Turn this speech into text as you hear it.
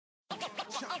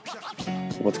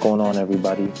What's going on,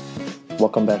 everybody?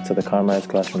 Welcome back to the Comrades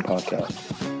Classroom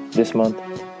Podcast. This month,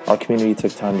 our community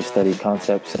took time to study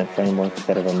concepts and frameworks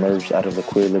that have emerged out of the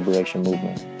queer liberation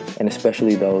movement, and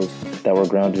especially those that were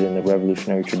grounded in the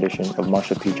revolutionary tradition of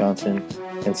Marsha P. Johnson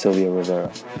and Sylvia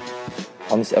Rivera.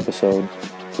 On this episode,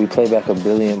 we play back a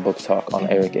brilliant book talk on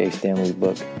Eric A. Stanley's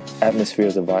book,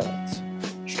 Atmospheres of Violence,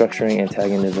 Structuring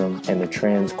Antagonism and the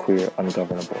Trans-Queer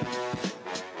Ungovernable.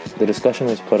 The discussion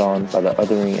was put on by the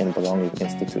Othering and Belonging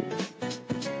Institute.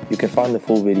 You can find the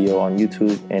full video on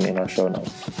YouTube and in our show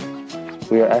notes.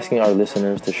 We are asking our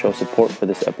listeners to show support for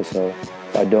this episode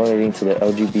by donating to the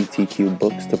LGBTQ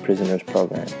Books to Prisoners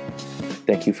program.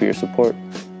 Thank you for your support.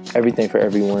 Everything for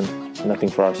everyone, nothing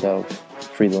for ourselves.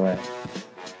 Free the land.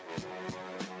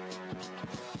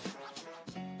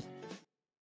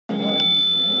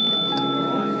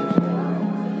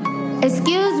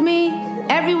 Excuse me,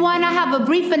 everyone, I have a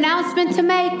brief announcement to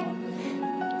make.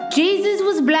 Jesus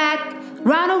was black,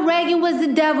 Ronald Reagan was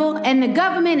the devil, and the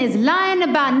government is lying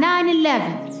about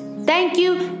 9/11. Thank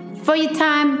you for your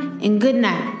time and good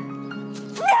night.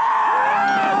 No!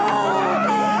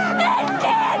 That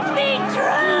can't be true!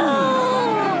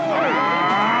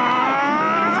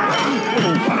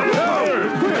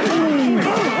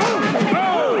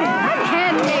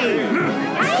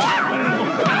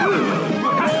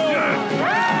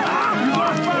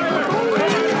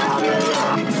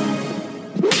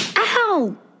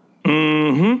 Ow!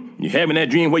 Mm-hmm. You're having that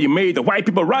dream where you made the white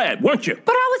people riot, weren't you?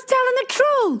 But I was telling the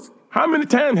truth. How many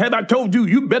times have I told you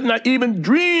you better not even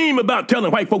dream about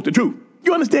telling white folk the truth?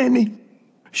 You understand me?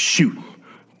 Shoot.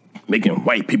 Making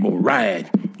white people riot.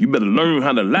 You better learn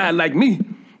how to lie like me.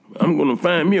 I'm gonna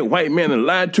find me a white man and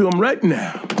lie to him right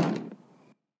now.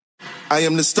 I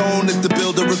am the stone that the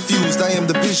builder refused. I am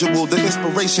the visual, the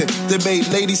inspiration that made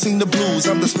ladies sing the blues.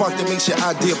 I'm the spark that makes your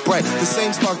idea bright. The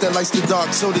same spark that lights the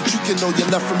dark so that you can know your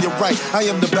left from your right. I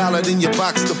am the ballad in your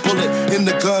box, the bullet in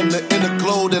the gun, the inner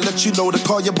glow that lets you know to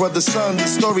call your brother son.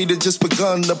 The story that just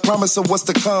begun, the promise of what's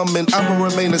to come. And I'ma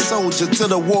remain a soldier till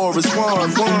the war is won.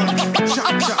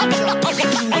 Chop, chop, chop.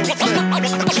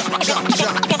 Chop, chop,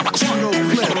 chop. Judo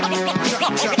flip.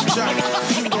 Chop, chop, chop.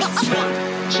 Judo flip.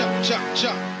 Chop, chop,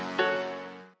 chop.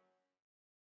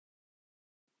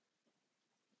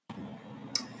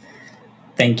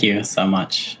 Thank you so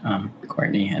much,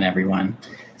 Courtney and everyone.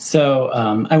 So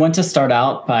I want to start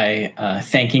out by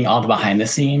thanking all the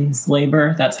behind-the-scenes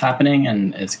labor that's happening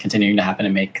and is continuing to happen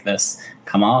to make this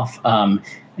come off,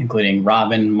 including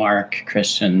Robin, Mark,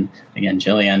 Christian, again,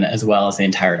 Jillian, as well as the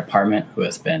entire department who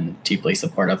has been deeply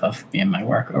supportive of me and my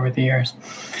work over the years.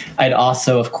 I'd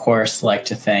also, of course, like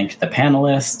to thank the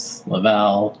panelists,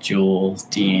 Lavelle, Jules,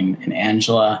 Dean, and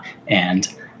Angela, and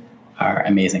our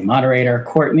amazing moderator,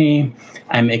 Courtney.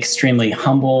 I'm extremely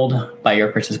humbled by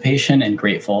your participation and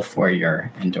grateful for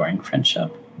your enduring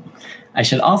friendship. I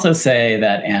should also say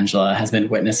that Angela has been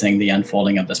witnessing the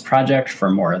unfolding of this project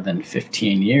for more than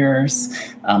 15 years.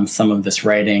 Some of this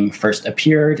writing first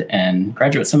appeared in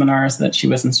graduate seminars that she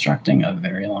was instructing a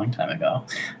very long time ago.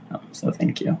 So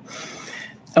thank you.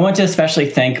 I want to especially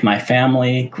thank my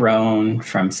family, grown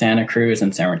from Santa Cruz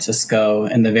and San Francisco,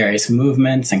 and the various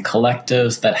movements and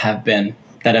collectives that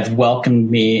have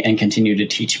welcomed me and continue to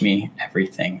teach me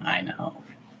everything I know.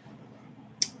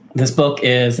 This book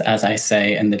is, as I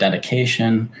say in the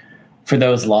dedication, for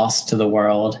those lost to the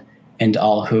world and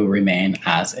all who remain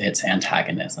as its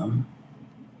antagonism.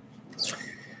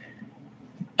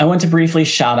 I want to briefly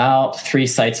shout out 3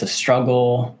 sites of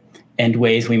struggle and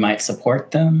ways we might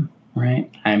support them.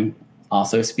 Right. I'm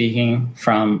also speaking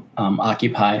from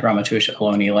occupied Ramaytush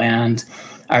Ohlone land.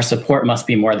 Our support must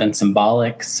be more than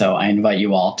symbolic, so I invite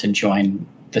you all to join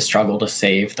the struggle to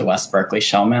save the West Berkeley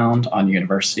Shell Mound on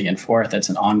University and 4th. It's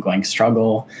an ongoing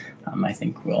struggle. I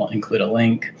think we'll include a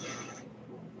link.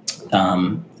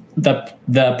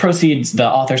 The proceeds, the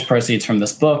author's proceeds from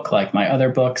this book, like my other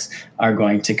books, are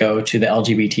going to go to the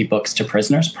LGBT Books to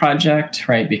Prisoners project,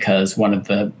 right? Because one of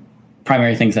the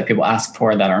primary things that people ask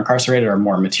for that are incarcerated are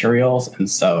more materials. And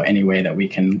so any way that we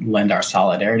can lend our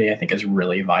solidarity, I think, is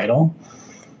really vital.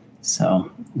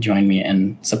 So join me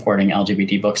in supporting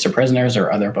LGBT Books to Prisoners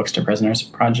or other Books to Prisoners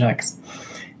projects.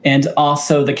 And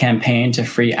also the campaign to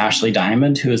free Ashley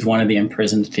Diamond, who is one of the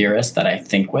imprisoned theorists that I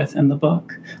think with in the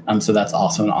book. So that's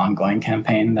also an ongoing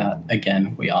campaign that,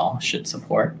 again, we all should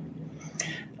support.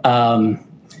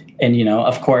 And, you know,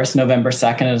 of course, November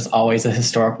 2nd is always a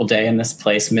historical day in this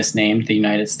place misnamed the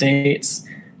United States,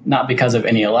 not because of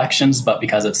any elections, but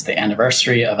because it's the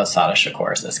anniversary of Assata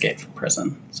Shakur's escape from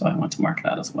prison. So I want to mark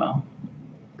that as well.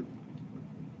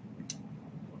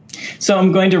 So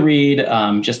I'm going to read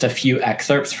just a few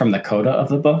excerpts from the coda of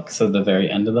the book, so the very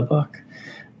end of the book.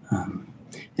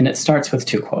 And it starts with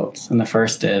 2 quotes. And the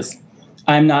first is,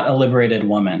 "I'm not a liberated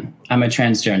woman. I'm a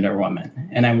transgender woman,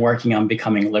 and I'm working on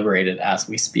becoming liberated as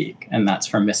we speak." And that's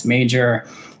from Miss Major,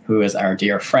 who is our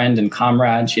dear friend and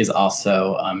comrade. She's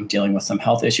also dealing with some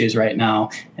health issues right now.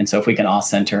 And so if we can all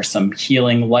send her some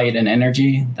healing light and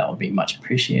energy, that would be much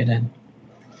appreciated.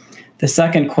 The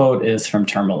second quote is from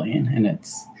Tourmaline, and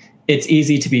it's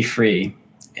easy to be free.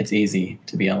 It's easy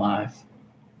to be alive.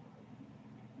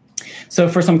 So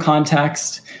for some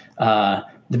context,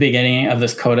 the beginning of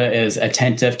this coda is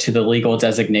attentive to the legal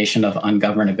designation of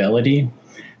ungovernability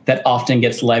that often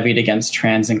gets levied against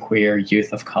trans and queer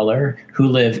youth of color who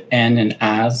live in and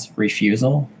as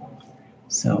refusal.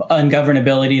 So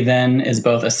ungovernability then is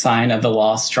both a sign of the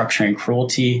law structuring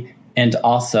cruelty and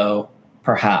also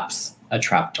perhaps a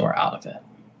trapdoor out of it.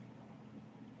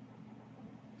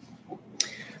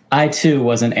 I too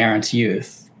was an errant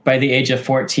youth. By the age of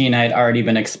 14, I had already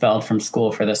been expelled from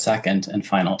school for the second and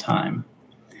final time.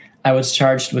 I was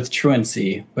charged with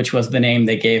truancy, which was the name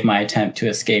they gave my attempt to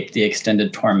escape the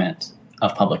extended torment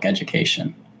of public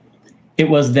education. It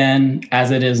was then, as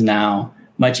it is now,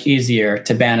 much easier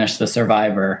to banish the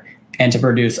survivor and to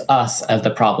produce us as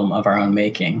the problem of our own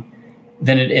making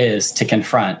than it is to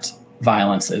confront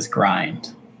violence's grind.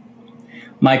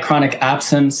 My chronic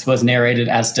absence was narrated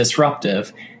as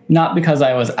disruptive, not because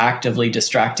I was actively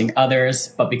distracting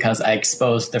others, but because I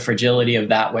exposed the fragility of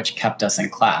that which kept us in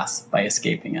class by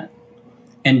escaping it.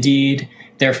 Indeed,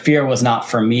 their fear was not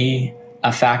for me,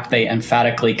 a fact they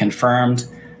emphatically confirmed,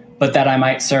 but that I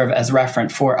might serve as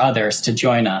referent for others to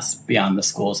join us beyond the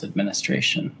school's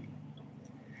administration.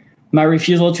 My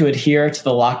refusal to adhere to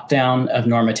the lockdown of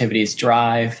normativity's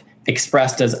drive,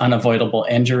 expressed as unavoidable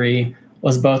injury,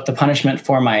 was both the punishment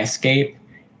for my escape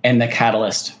and the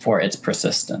catalyst for its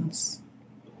persistence.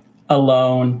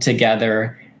 Alone,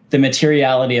 together, the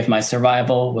materiality of my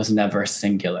survival was never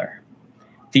singular.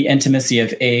 The intimacy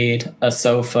of aid, a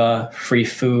sofa, free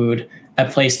food, a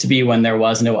place to be when there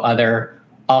was no other,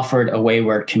 offered a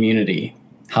wayward community,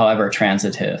 however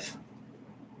transitive.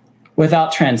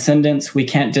 Without transcendence, we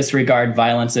can't disregard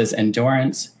violence's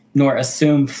endurance, nor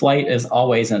assume flight is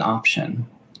always an option.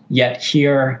 Yet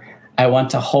here, I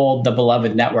want to hold the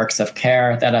beloved networks of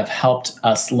care that have helped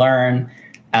us learn,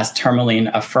 as Tourmaline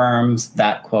affirms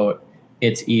that, quote,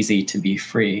 "It's easy to be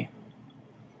free."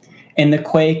 In the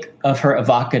quake of her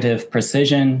evocative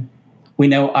precision, we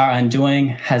know our undoing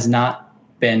has not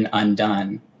been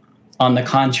undone. On the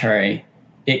contrary,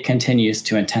 it continues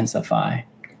to intensify.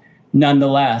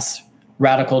 Nonetheless,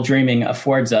 radical dreaming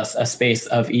affords us a space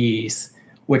of ease,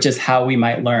 which is how we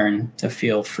might learn to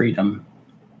feel freedom.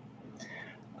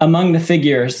 Among the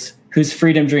figures whose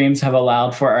freedom dreams have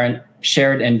allowed for our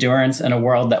shared endurance in a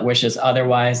world that wishes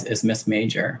otherwise is Miss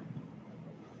Major.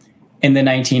 In the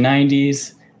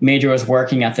 1990s, Major was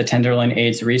working at the Tenderloin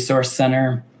AIDS Resource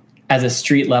Center as a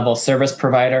street-level service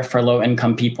provider for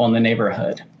low-income people in the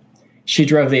neighborhood. She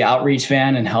drove the outreach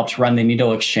van and helped run the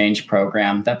needle exchange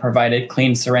program that provided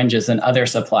clean syringes and other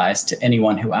supplies to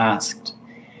anyone who asked.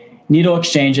 Needle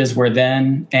exchanges were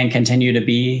then, and continue to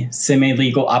be,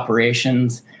 semi-legal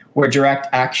operations where direct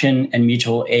action and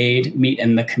mutual aid meet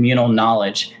in the communal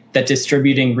knowledge that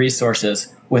distributing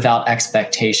resources without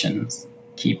expectations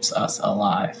keeps us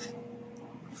alive.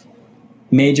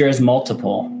 Major is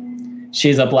multiple.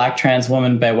 She's a Black trans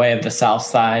woman by way of the South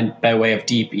Side, by way of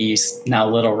Deep East, now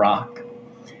Little Rock.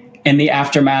 In the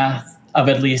aftermath of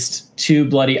at least 2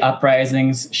 bloody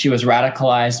uprisings, she was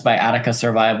radicalized by Attica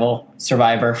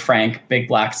survivor Frank Big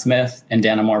Black Smith in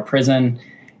Dannemore Prison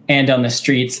and on the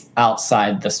streets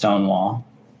outside the Stonewall.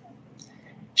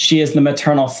 She is the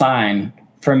maternal sign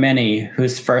for many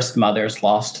whose first mothers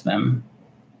lost them.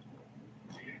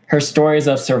 Her stories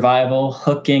of survival,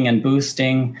 hooking, and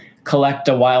boosting collect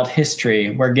a wild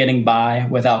history where getting by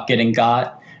without getting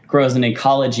got grows an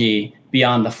ecology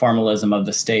beyond the formalism of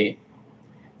the state.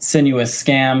 Sinuous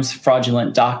scams,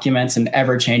 fraudulent documents, and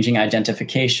ever-changing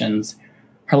identifications,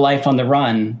 her life on the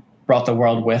run brought the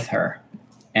world with her.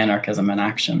 Anarchism in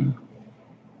action.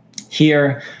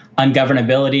 Here,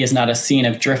 ungovernability is not a scene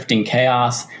of drifting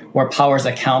chaos where power's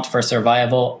account for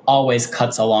survival always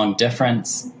cuts along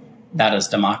difference. That is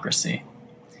democracy.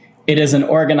 It is an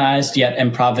organized yet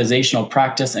improvisational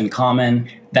practice in common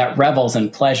that revels in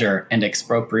pleasure and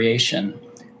expropriation,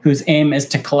 whose aim is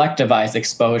to collectivize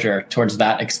exposure towards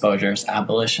that exposure's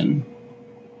abolition.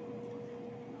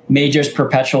 Major's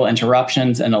perpetual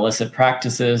interruptions and illicit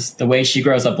practices, the way she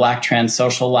grows a Black trans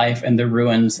social life in the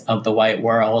ruins of the white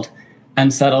world,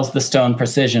 unsettles the stone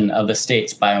precision of the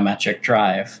state's biometric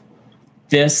drive.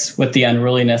 This, with the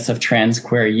unruliness of trans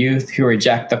queer youth who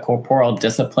reject the corporal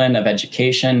discipline of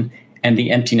education and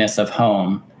the emptiness of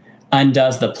home,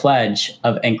 undoes the pledge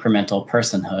of incremental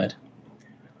personhood.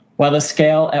 While the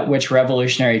scale at which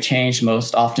revolutionary change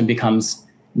most often becomes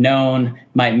known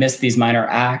might miss these minor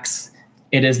acts,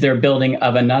 it is their building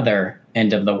of another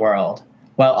end of the world,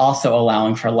 while also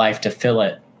allowing for life to fill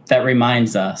it, that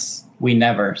reminds us we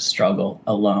never struggle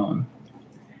alone.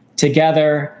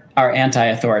 Together, our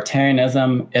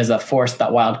anti-authoritarianism is a force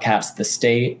that wildcats the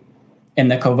state in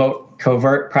the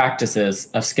covert practices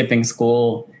of skipping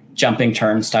school, jumping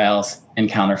turnstiles, and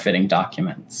counterfeiting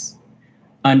documents.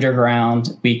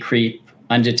 Underground, we creep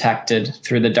undetected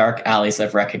through the dark alleys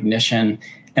of recognition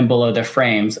and below the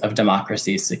frames of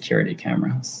democracy's security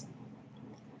cameras.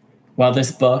 While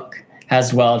this book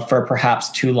has dwelled for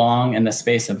perhaps too long in the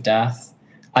space of death,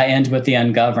 I end with the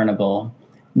ungovernable,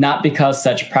 not because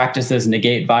such practices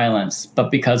negate violence, but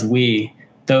because we,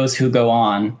 those who go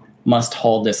on, must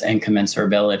hold this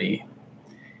incommensurability.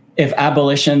 If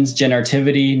abolition's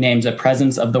generativity names a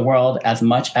presence of the world as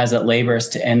much as it labors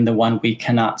to end the one we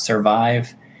cannot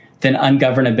survive, then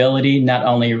ungovernability not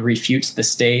only refutes the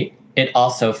state, it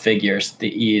also figures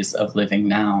the ease of living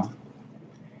now.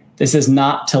 This is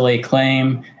not to lay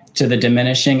claim to the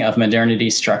diminishing of modernity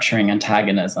structuring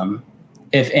antagonism.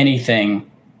 If anything,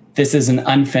 this is an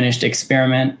unfinished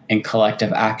experiment in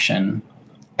collective action,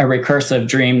 a recursive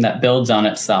dream that builds on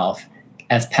itself,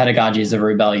 as pedagogies of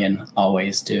rebellion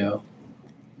always do.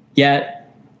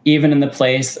 Yet, even in the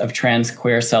place of trans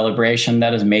queer celebration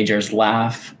that is majors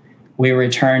laugh, we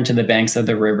return to the banks of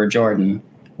the River Jordan,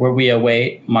 where we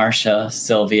await Marcia,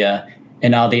 Sylvia,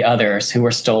 and all the others who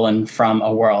were stolen from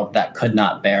a world that could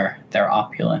not bear their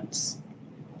opulence.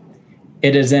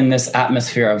 It is in this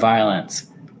atmosphere of violence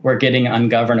where getting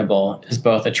ungovernable is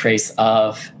both a trace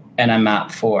of and a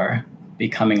map for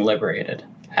becoming liberated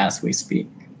as we speak.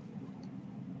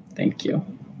 Thank you.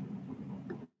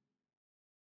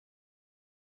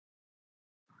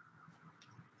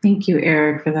 Thank you,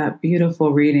 Eric, for that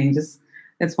beautiful reading.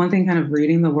 It's one thing kind of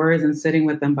reading the words and sitting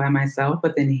with them by myself,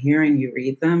 but then hearing you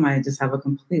read them, I just have a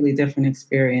completely different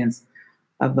experience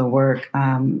of the work.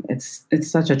 It's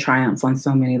such a triumph on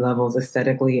so many levels,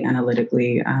 aesthetically,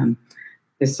 analytically.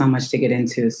 There's so much to get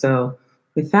into. So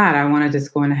with that, I want to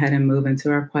just go ahead and move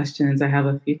into our questions. I have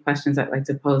a few questions I'd like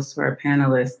to pose to our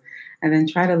panelists and then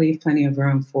try to leave plenty of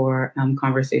room for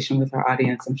conversation with our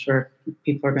audience. I'm sure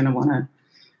people are going to want to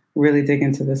really dig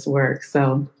into this work.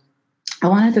 So I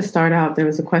wanted to start out, there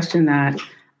was a question that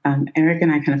Eric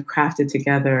and I kind of crafted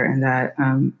together, and that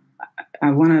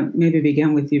I want to maybe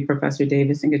begin with you, Professor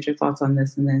Davis, and get your thoughts on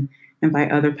this, and then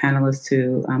invite other panelists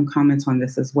to comment on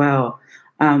this as well.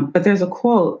 But there's a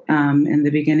quote in the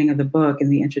beginning of the book, in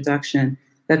the introduction,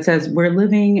 that says, "We're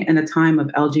living in a time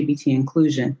of LGBT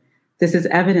inclusion. This is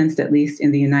evidenced, at least in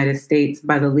the United States,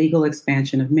 by the legal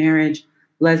expansion of marriage,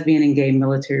 lesbian and gay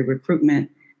military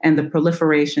recruitment, and the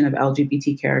proliferation of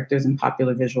LGBT characters in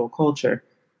popular visual culture.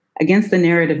 Against the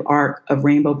narrative arc of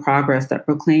rainbow progress that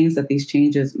proclaims that these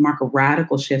changes mark a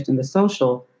radical shift in the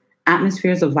social,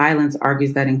 Atmospheres of Violence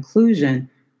argues that inclusion,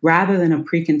 rather than a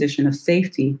precondition of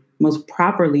safety, most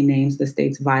properly names the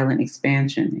state's violent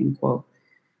expansion," end quote.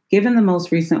 Given the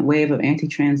most recent wave of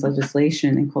anti-trans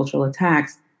legislation and cultural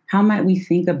attacks, how might we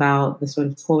think about the sort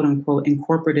of quote unquote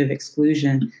incorporative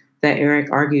exclusion that Eric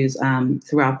argues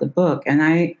throughout the book? And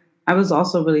I was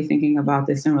also really thinking about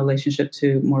this in relationship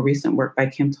to more recent work by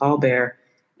Kim Tallbear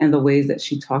and the ways that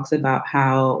she talks about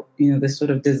how, this sort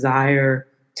of desire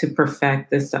to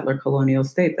perfect this settler colonial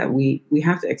state, that we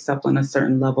have to accept on a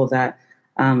certain level that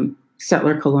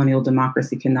settler colonial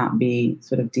democracy cannot be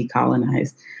sort of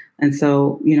decolonized. And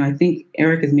so, I think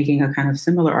Eric is making a kind of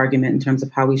similar argument in terms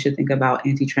of how we should think about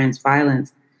anti-trans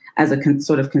violence as a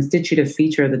sort of constitutive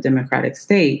feature of the democratic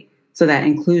state, so that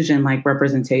inclusion, like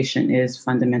representation, is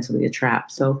fundamentally a trap.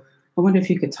 So I wonder if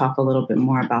you could talk a little bit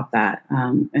more about that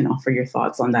and offer your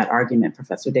thoughts on that argument,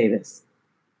 Professor Davis.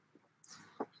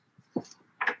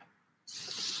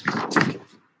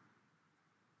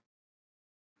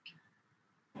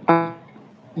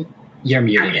 You're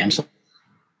muted, Angela.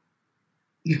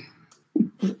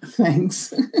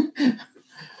 Thanks.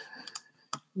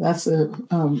 That's a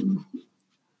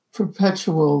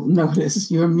perpetual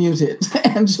notice. You're muted,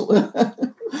 Angela.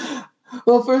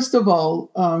 Well, first of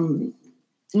all,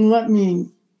 let me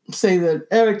say that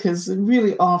Eric has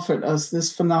really offered us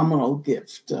this phenomenal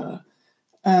gift.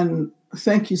 And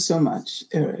thank you so much,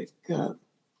 Eric.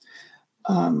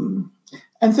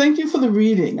 And thank you for the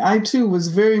reading. I, too, was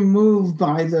very moved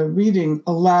by the reading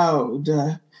aloud.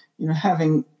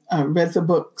 Having read the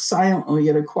book silently,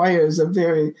 it acquires a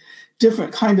very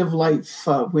different kind of life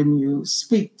when you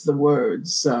speak the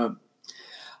words.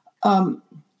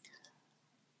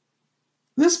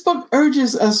 This book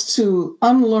urges us to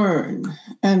unlearn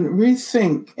and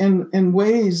rethink in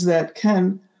ways that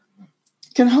can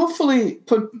hopefully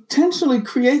potentially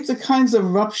create the kinds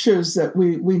of ruptures that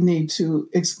we need to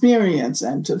experience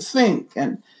and to think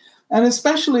and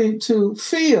especially to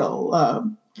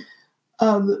feel.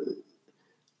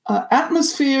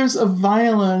 Atmospheres of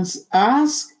violence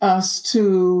ask us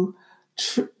to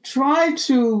try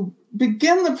to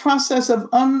begin the process of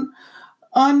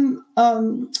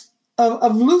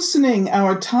loosening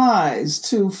our ties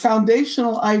to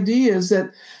foundational ideas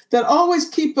that always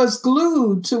keep us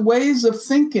glued to ways of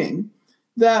thinking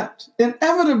that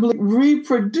inevitably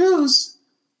reproduce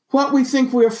what we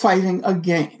think we're fighting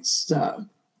against.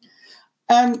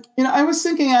 And I was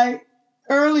thinking,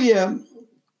 earlier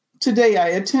today I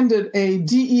attended a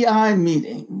DEI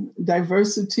meeting,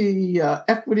 diversity,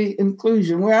 equity,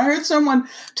 inclusion, where I heard someone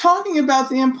talking about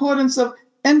the importance of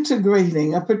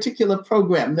integrating a particular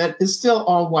program that is still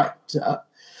all white.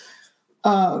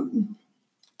 And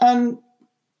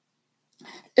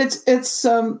it's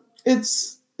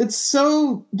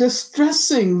so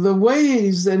distressing the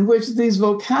ways in which these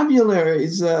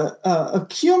vocabularies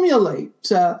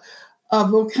accumulate,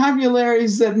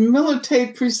 vocabularies that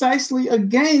militate precisely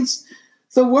against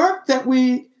the work that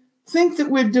we think that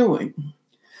we're doing.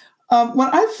 When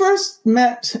I first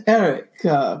met Eric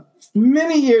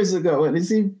many years ago, and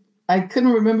I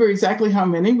couldn't remember exactly how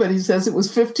many, but he says it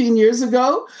was 15 years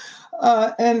ago.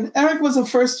 And Eric was a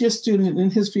first-year student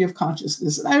in history of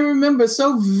consciousness. And I remember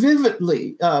so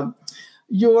vividly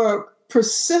your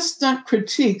persistent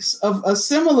critiques of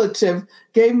assimilative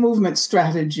gay movement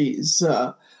strategies,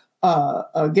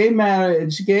 gay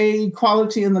marriage, gay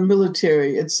equality in the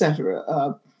military,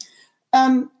 etc.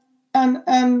 And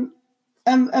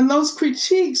those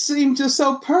critiques seem to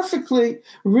so perfectly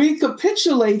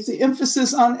recapitulate the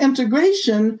emphasis on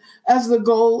integration as the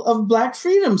goal of Black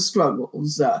freedom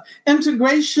struggles.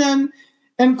 Integration,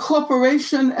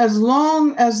 incorporation, as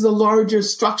long as the larger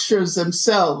structures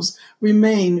themselves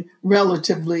remain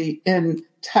relatively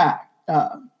intact.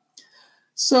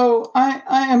 So I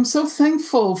am so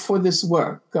thankful for this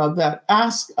work that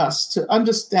asks us to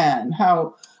understand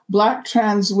how Black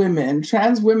trans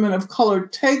women of color,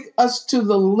 take us to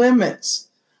the limits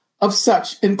of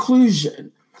such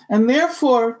inclusion, and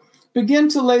therefore begin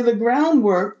to lay the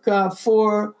groundwork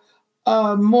for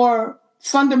more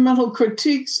fundamental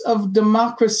critiques of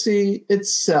democracy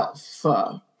itself.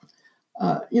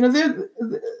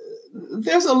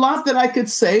 There's a lot that I could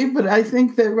say, but I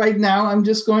think that right now I'm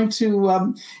just going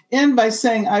to end by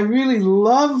saying I really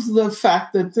love the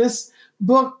fact that this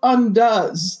book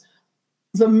undoes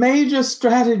the major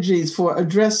strategies for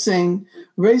addressing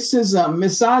racism,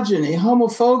 misogyny,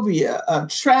 homophobia,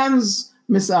 trans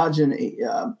misogyny.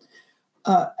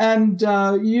 And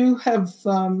you have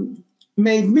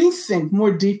made me think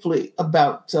more deeply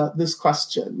about this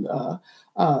question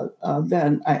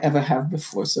than I ever have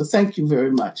before. So thank you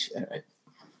very much, Eric.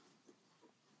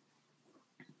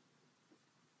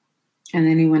 And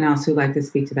anyone else who'd like to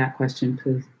speak to that question,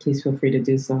 please feel free to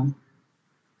do so.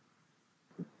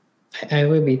 I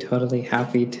would be totally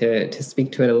happy to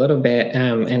speak to it a little bit,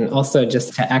 and also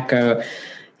just to echo,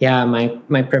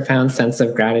 my profound sense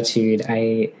of gratitude.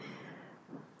 I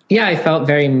felt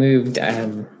very moved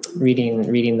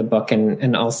reading the book,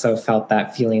 and also felt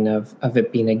that feeling of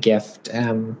it being a gift,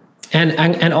 and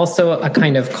also a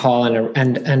kind of call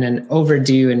and an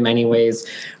overdue in many ways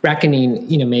reckoning,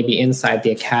 maybe inside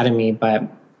the academy, but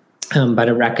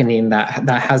a reckoning that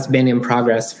has been in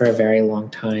progress for a very long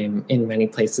time in many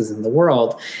places in the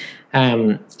world.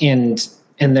 And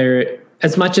there,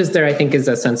 as much as there, I think, is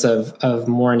a sense of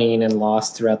mourning and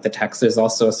loss throughout the text, there's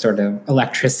also a sort of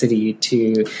electricity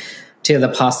to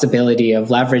the possibility of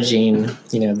leveraging,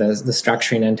 the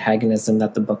structuring antagonism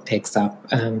that the book takes up,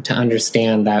 to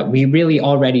understand that we really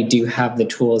already do have the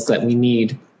tools that we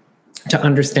need to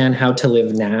understand how to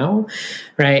live now,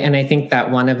 right? And I think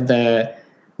that one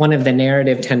of the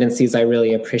narrative tendencies I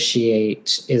really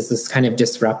appreciate is this kind of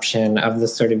disruption of the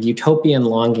sort of utopian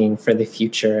longing for the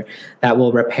future that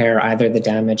will repair either the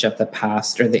damage of the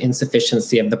past or the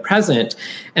insufficiency of the present,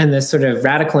 and this sort of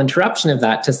radical interruption of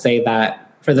that to say that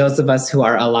for those of us who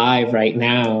are alive right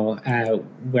now,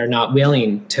 we're not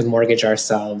willing to mortgage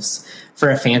ourselves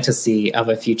for a fantasy of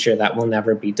a future that will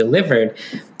never be delivered.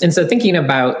 And so thinking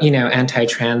about,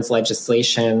 anti-trans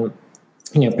legislation,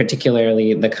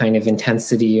 particularly the kind of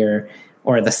intensity or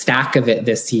the stack of it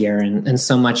this year, and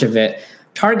so much of it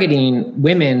targeting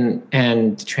women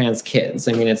and trans kids.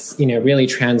 I mean, it's, really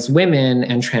trans women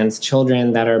and trans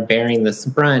children that are bearing this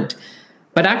brunt.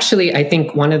 But actually, I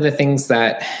think one of the things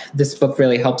that this book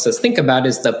really helps us think about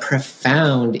is the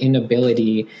profound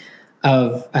inability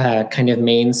of kind of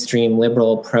mainstream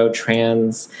liberal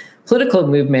pro-trans political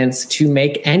movements to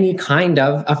make any kind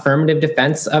of affirmative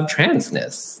defense of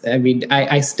transness. I mean,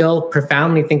 I still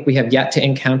profoundly think we have yet to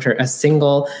encounter a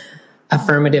single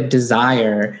affirmative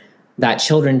desire that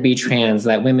children be trans,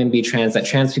 that women be trans, that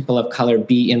trans people of color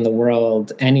be in the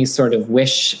world, any sort of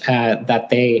wish that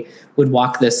they would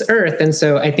walk this earth. And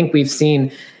so I think we've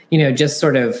seen, just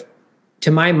sort of, to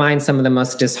my mind, some of the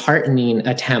most disheartening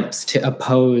attempts to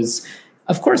oppose,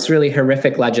 of course, really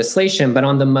horrific legislation, but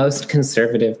on the most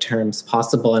conservative terms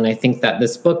possible. And I think that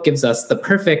this book gives us the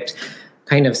perfect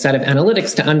kind of set of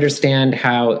analytics to understand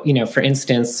how, for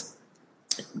instance,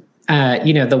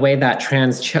 the way that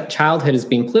trans childhood is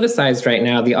being politicized right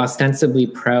now, the ostensibly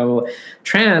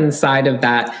pro-trans side of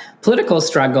that political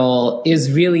struggle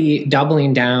is really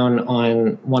doubling down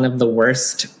on one of the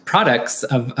worst products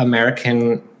of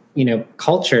American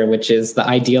culture, which is the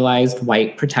idealized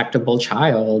white protectable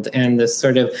child, and this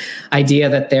sort of idea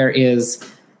that there is,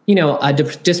 a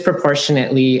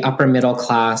disproportionately upper middle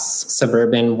class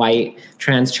suburban white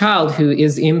trans child who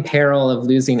is in peril of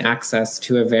losing access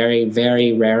to a very,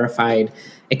 very rarefied,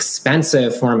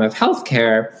 expensive form of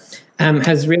healthcare,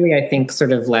 has really, I think,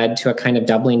 sort of led to a kind of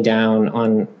doubling down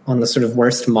on the sort of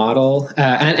worst model,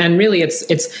 and really it's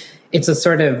a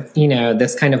sort of,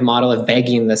 this kind of model of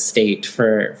begging the state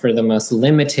for the most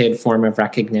limited form of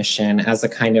recognition as a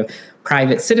kind of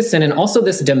private citizen, and also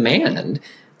this demand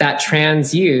that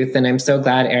trans youth, and I'm so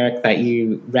glad, Eric, that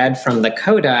you read from the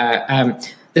coda,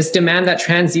 this demand that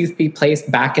trans youth be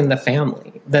placed back in the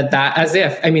family. That as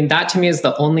if, I mean, that to me is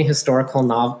the only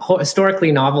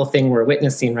historically novel thing we're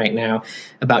witnessing right now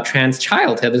about trans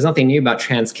childhood. There's nothing new about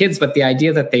trans kids, but the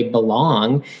idea that they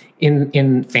belong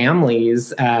in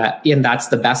families, and that's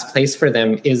the best place for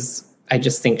them is, I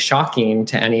just think, shocking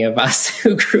to any of us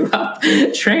who grew up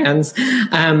trans.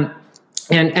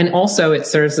 And also it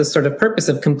serves this sort of purpose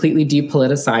of completely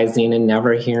depoliticizing and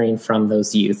never hearing from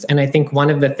those youth. And I think one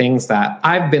of the things that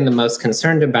I've been the most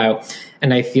concerned about,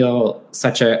 and I feel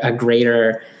such a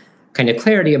greater kind of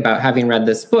clarity about having read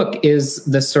this book, is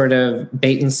the sort of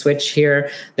bait and switch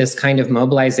here, this kind of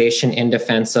mobilization in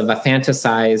defense of a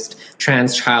fantasized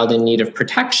trans child in need of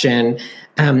protection,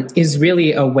 is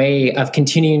really a way of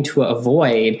continuing to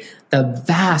avoid the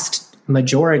vast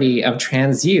majority of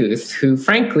trans youth who,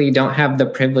 frankly, don't have the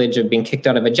privilege of being kicked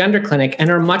out of a gender clinic and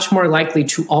are much more likely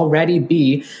to already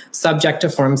be subject to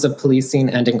forms of policing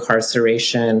and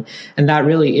incarceration. And that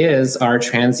really is our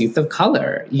trans youth of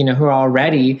color, who are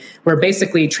already, where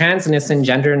basically transness and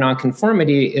gender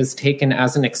nonconformity is taken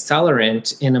as an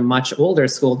accelerant in a much older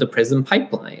school to prison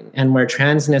pipeline, and where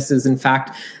transness is in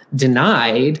fact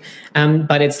denied,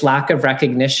 but its lack of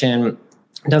recognition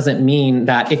doesn't mean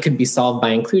that it could be solved by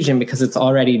inclusion, because it's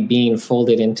already being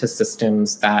folded into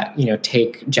systems that,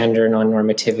 take gender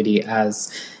non-normativity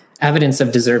as evidence of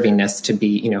deservingness to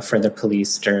be, further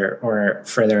policed or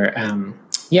further,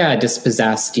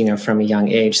 dispossessed, from a young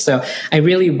age. So I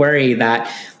really worry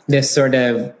that this sort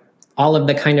of, all of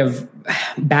the kind of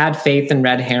bad faith and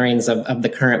red herrings of the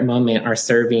current moment are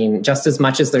serving, just as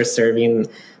much as they're serving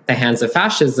the hands of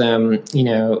fascism,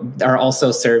 are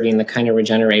also serving the kind of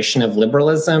regeneration of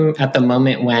liberalism at the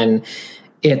moment when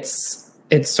its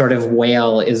sort of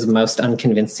wail is most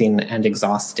unconvincing and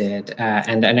exhausted.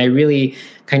 And I really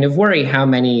kind of worry how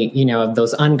many, of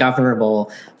those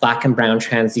ungovernable Black and brown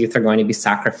trans youth are going to be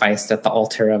sacrificed at the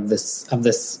altar of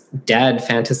this dead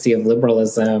fantasy of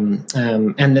liberalism,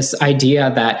 and this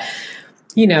idea that,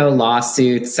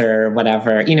 lawsuits or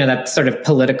whatever, that sort of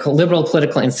liberal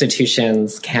political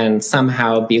institutions can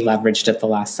somehow be leveraged at the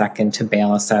last second to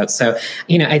bail us out. So,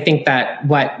 I think that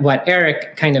what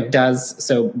Eric kind of does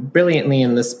so brilliantly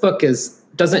in this book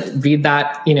doesn't read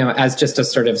that, as just a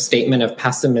sort of statement of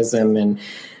pessimism,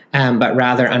 but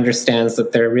rather understands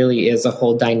that there really is a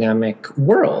whole dynamic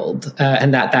world,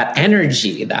 and that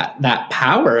energy, that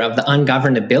power of the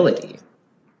ungovernability,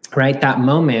 right? That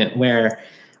moment where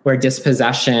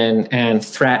dispossession and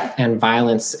threat and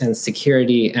violence and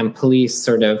security and police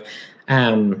sort of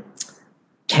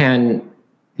can,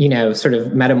 sort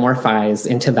of metamorphose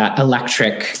into that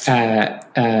electric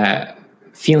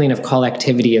feeling of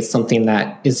collectivity, is something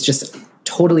that is just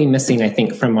totally missing, I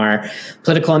think, from our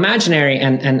political imaginary.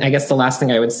 And I guess the last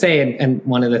thing I would say, and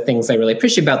one of the things I really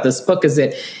appreciate about this book, is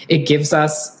it gives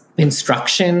us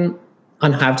instruction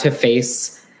on how to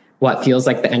face what feels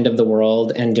like the end of the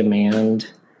world and demand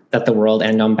that the world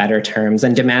end on better terms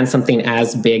and demand something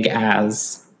as big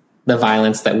as the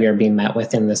violence that we are being met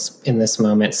with in this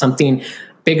moment, something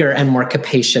bigger and more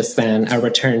capacious than a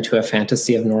return to a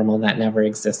fantasy of normal that never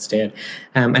existed.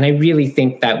 And I really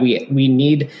think that we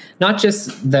need not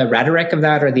just the rhetoric of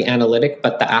that or the analytic,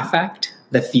 but the affect,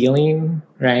 the feeling,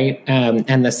 right?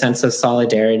 And the sense of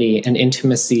solidarity and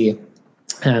intimacy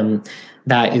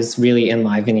that is really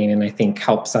enlivening, and I think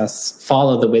helps us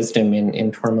follow the wisdom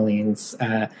in Tourmaline's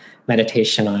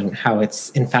meditation on how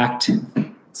it's, in fact,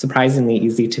 surprisingly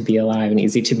easy to be alive and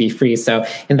easy to be free. So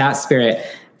in that spirit,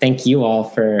 thank you all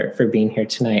for being here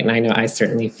tonight. And I know I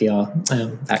certainly feel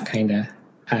that kind of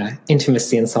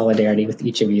intimacy and solidarity with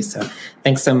each of you. So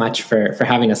thanks so much for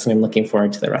having us, and I'm looking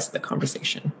forward to the rest of the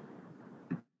conversation.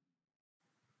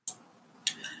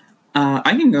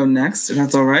 I can go next, if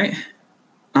that's all right.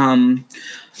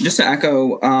 Just to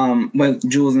echo what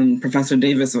Jules and Professor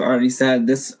Davis have already said,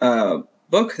 this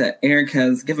book that Eric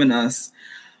has given us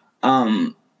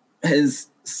has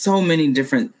so many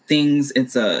different things.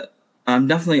 It's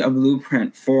definitely a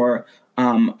blueprint for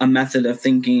a method of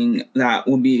thinking that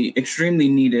will be extremely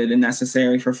needed and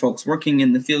necessary for folks working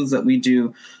in the fields that we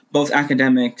do, both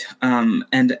academic and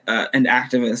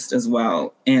activist as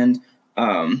well. And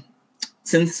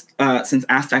since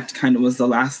affect kind of was the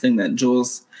last thing that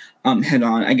Jules hit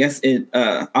on, I guess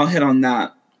I'll hit on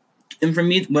that. And for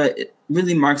me, what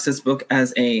really marks this book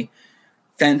as a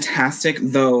fantastic,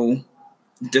 though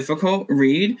difficult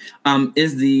read,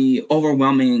 is the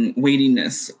overwhelming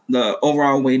weightiness, the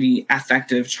overall weighty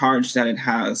affective charge that it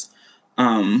has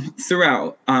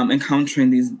throughout, encountering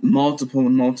these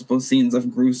multiple scenes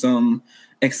of gruesome,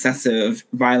 excessive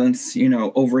violence,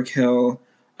 overkill,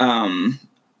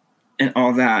 and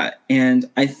all that. And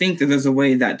I think that there's a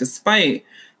way that, despite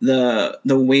the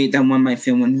weight that one might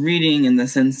feel when reading, and the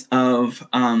sense of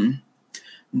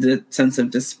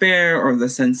despair, or the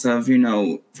sense of,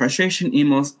 frustration,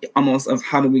 almost of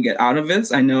how do we get out of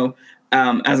this? I know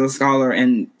as a scholar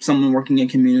and someone working in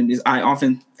communities, I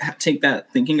often take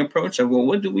that thinking approach of, well,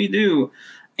 what do we do?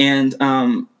 And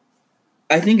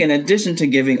I think in addition to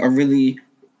giving a really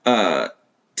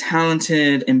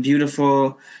talented and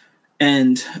beautiful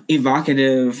and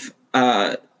evocative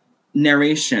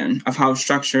narration of how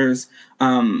structures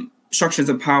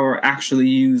of power actually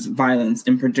use violence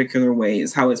in particular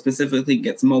ways, how it specifically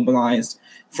gets mobilized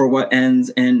for what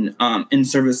ends in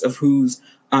service of whose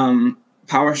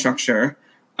power structure.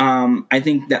 I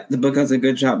think that the book does a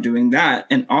good job doing that,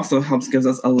 and also gives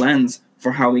us a lens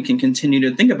for how we can continue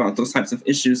to think about those types of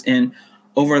issues in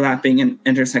overlapping and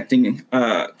intersecting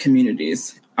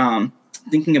communities.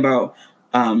 Thinking about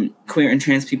queer and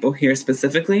trans people here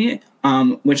specifically,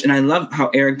 and I love how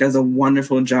Eric does a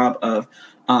wonderful job of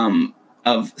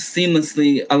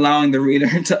seamlessly allowing the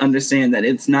reader to understand that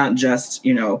it's not just,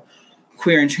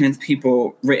 queer and trans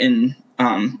people written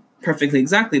perfectly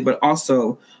exactly, but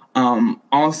also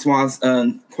all swaths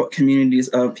of communities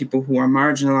of people who are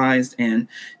marginalized and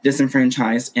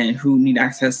disenfranchised, and who need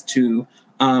access to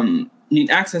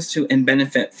and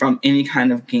benefit from any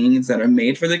kind of gains that are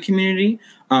made for the community,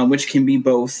 which can be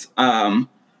both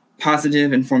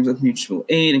positive in forms of mutual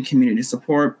aid and community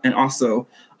support, and also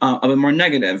a bit more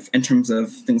negative in terms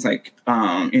of things like,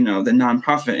 the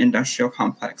nonprofit industrial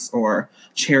complex, or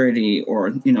charity,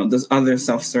 or, those other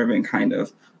self-serving kind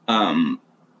of,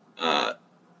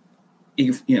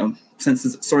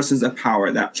 sources of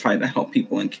power that try to help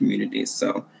people in communities.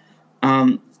 So,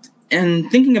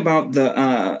 and thinking about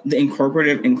the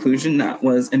incorporative inclusion that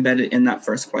was embedded in that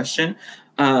first question,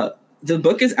 the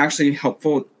book is actually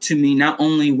helpful to me, not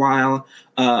only while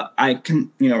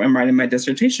I'm writing my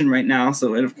dissertation right now,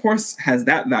 so it of course has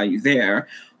that value there,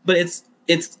 but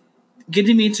it's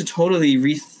getting me to totally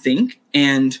rethink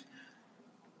and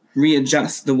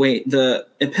readjust the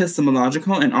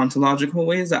epistemological and ontological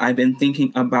ways that I've been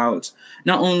thinking about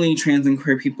not only trans and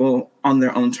queer people on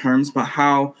their own terms, but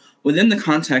how within the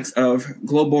context of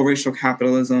global racial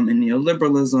capitalism and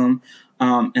neoliberalism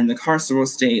and the carceral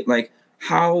state, like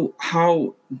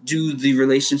how do the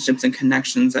relationships and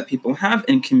connections that people have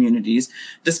in communities,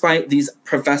 despite these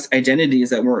professed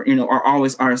identities that are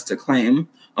always ours to claim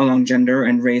along gender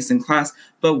and race and class,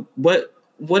 but what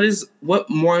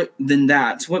more than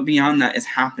that, what beyond that is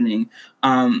happening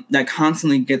that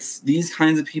constantly gets these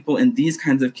kinds of people and these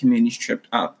kinds of communities tripped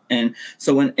up? And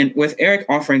so with Eric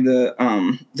offering the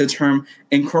term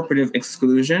incorporative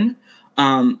exclusion,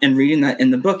 and reading that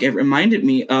in the book, it reminded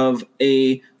me of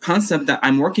a concept that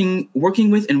I'm working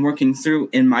with and working through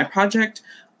in my project.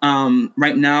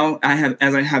 Right now, I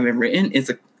have it written,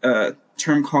 it's a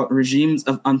term called regimes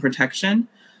of unprotection,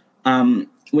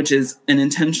 which is an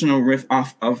intentional riff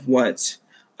off of what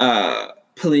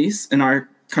police in our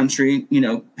country,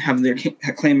 have their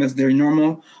claim as their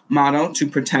normal motto to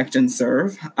protect and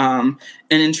serve. And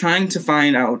in trying to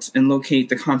find out and locate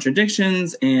the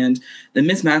contradictions and the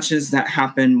mismatches that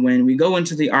happen when we go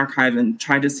into the archive and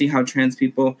try to see how trans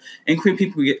people and queer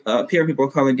people, queer people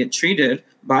of color get treated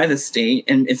by the state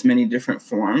in its many different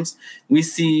forms, we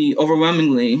see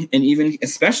overwhelmingly, and even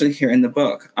especially here in the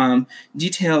book,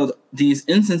 detailed these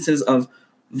instances of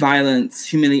violence,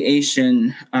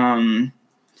 humiliation,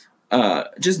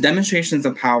 just demonstrations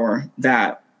of power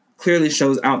that clearly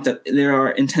shows out that there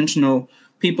are intentional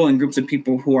people and groups of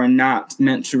people who are not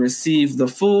meant to receive the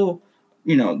full,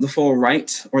 the full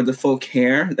right or the full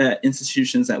care that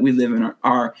institutions that we live in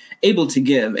are able to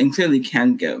give and clearly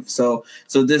can give. So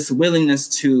this willingness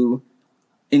to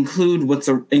include what's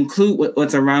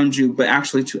around you, but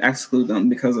actually to exclude them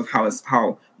because of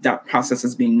how that process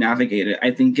is being navigated, I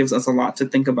think gives us a lot to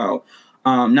think about.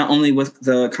 Not only with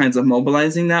the kinds of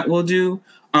mobilizing that we'll do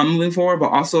moving forward, but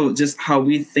also just how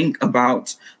we think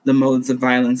about the modes of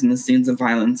violence and the scenes of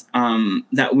violence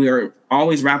that we are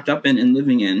always wrapped up in and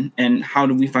living in, and how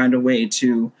do we find a way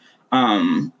to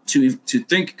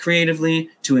think creatively,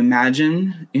 to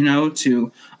imagine,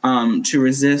 to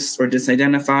resist or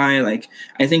disidentify. Like,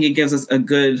 I think it gives us a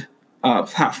good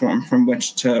platform from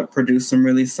which to produce some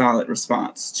really solid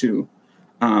response to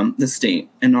the state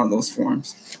in all those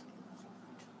forms.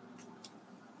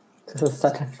 This is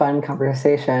such a fun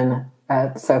conversation.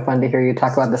 It's so fun to hear you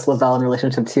talk about this Lavelle in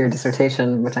relationship to your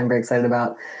dissertation, which I'm very excited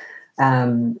about.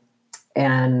 And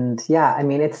yeah, I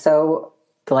mean, it's so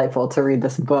delightful to read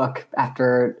this book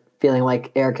after feeling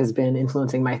like Eric has been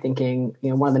influencing my thinking,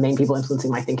 one of the main people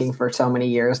influencing my thinking for so many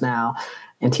years now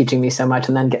and teaching me so much,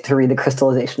 and then get to read the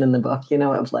crystallization in the book,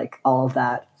 of like all of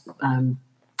that. And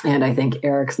I think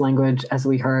Eric's language, as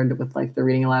we heard with like the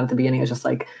reading aloud at the beginning, is just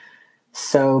like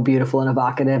so beautiful and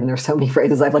evocative, and there's so many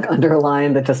phrases I've like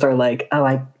underlined that just are like,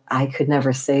 oh, I could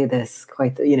never say this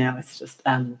quite. It's just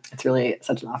it's really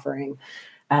such an offering.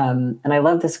 And I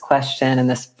love this question and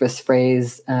this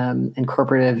phrase,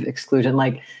 incorporative exclusion.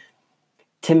 Like,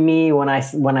 to me, when I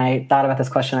thought about this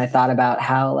question, I thought about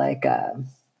how like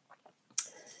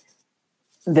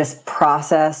this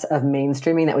process of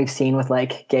mainstreaming that we've seen with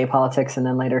like gay politics and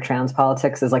then later trans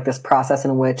politics is like this process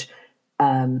in which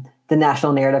the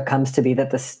national narrative comes to be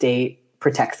that the state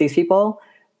protects these people.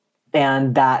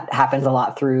 And that happens a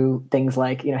lot through things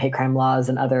like, hate crime laws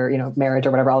and other, marriage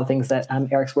or whatever, all the things that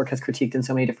Eric's work has critiqued in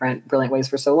so many different brilliant ways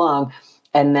for so long.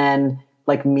 And then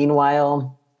like,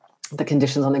 meanwhile, the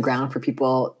conditions on the ground for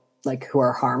people like who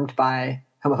are harmed by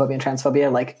homophobia and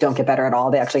transphobia, like don't get better at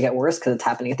all. They actually get worse because it's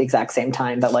happening at the exact same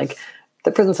time that like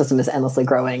the prison system is endlessly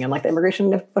growing and like the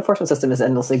immigration enforcement system is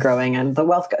endlessly growing and the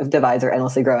wealth divides are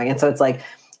endlessly growing. And so it's like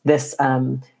this,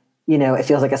 it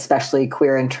feels like especially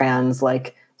queer and trans,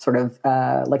 like sort of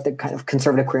like the kind of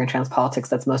conservative queer and trans politics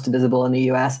that's most visible in the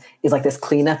US is like this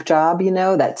cleanup job,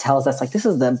 that tells us like, this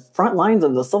is the front lines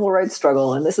of the civil rights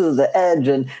struggle and this is the edge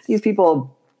and these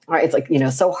people are, it's like,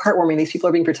 so heartwarming. These people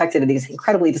are being protected and these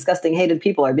incredibly disgusting, hated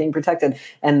people are being protected.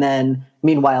 And then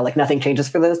meanwhile, like nothing changes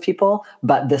for those people,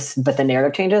 but the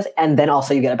narrative changes. And then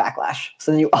also you get a backlash.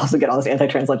 So then you also get all this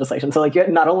anti-trans legislation. So like you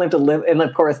not only have to live, and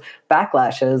of course,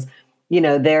 backlashes,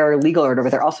 they're legal or whatever,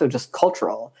 they're also just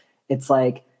cultural. It's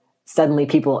like, suddenly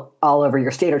people all over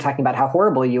your state are talking about how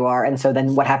horrible you are. And so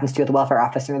then what happens to you at the welfare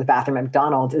office or in the bathroom at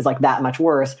McDonald's is like that much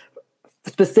worse,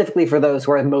 specifically for those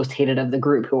who are the most hated of the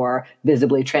group, who are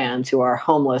visibly trans, who are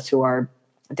homeless, who are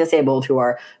disabled, who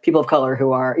are people of color,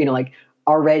 who are, like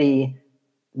already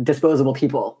disposable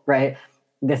people, right?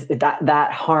 That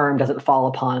harm doesn't fall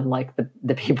upon like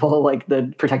the people, like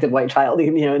the protected white child,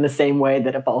 in the same way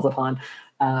that it falls upon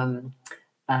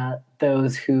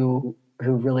those who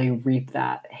really reap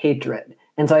that hatred.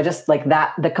 And so I just like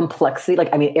that, the complexity, like,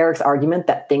 I mean, Eric's argument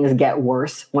that things get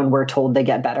worse when we're told they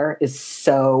get better is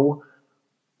so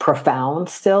profound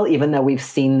still, even though we've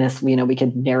seen this, we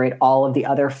could narrate all of the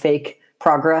other fake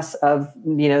progress of,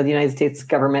 the United States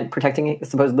government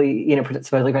supposedly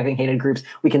protecting hated groups.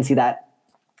 We can see that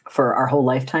for our whole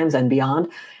lifetimes and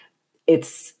beyond.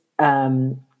 It's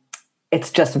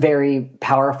just very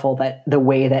powerful that the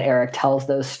way that Eric tells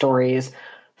those stories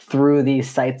through these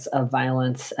sites of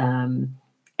violence and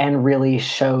really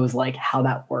shows like how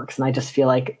that works. And I just feel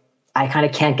like I kind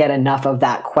of can't get enough of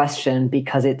that question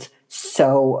because it's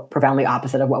so profoundly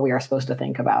opposite of what we are supposed to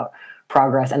think about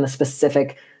progress and the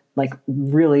specific, like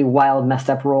really wild, messed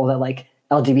up role that like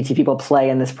LGBT people play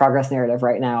in this progress narrative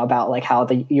right now about like how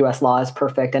the US law is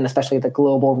perfect, and especially the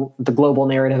global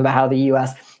narrative about how the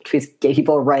US treats gay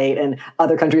people right and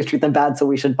other countries treat them bad, so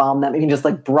we should bomb them. I mean, just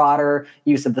like broader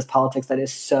use of this politics that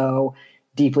is so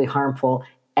deeply harmful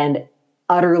and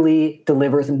utterly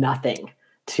delivers nothing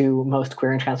to most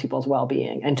queer and trans people's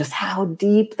well-being, and just how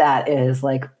deep that is.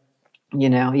 Like, so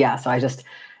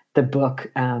the book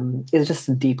is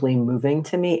just deeply moving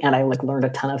to me, and I like learned a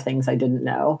ton of things I didn't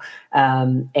know,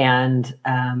 and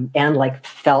like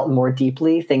felt more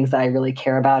deeply things that I really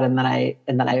care about, and then I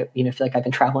feel like I've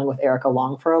been traveling with Eric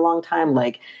along for a long time.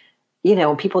 Like,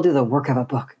 when people do the work of a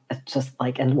book, it's just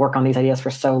like, and work on these ideas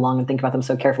for so long and think about them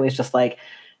so carefully, it's just like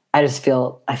I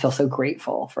feel so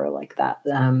grateful for like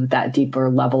that deeper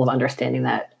level of understanding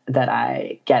that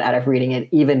I get out of reading it,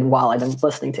 even while I've been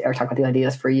listening to Eric talk about these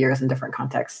ideas for years in different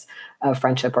contexts of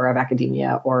friendship or of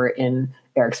academia or in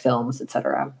Eric's films,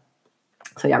 etc.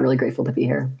 So yeah, really grateful to be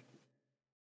here.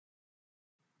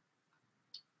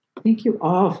 Thank you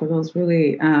all for those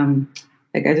really, I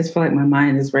just feel like my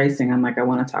mind is racing. I'm like, I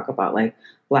want to talk about like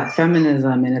Black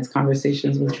feminism and its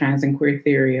conversations with trans and queer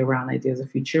theory around ideas of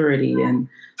futurity and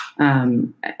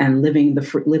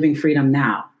living freedom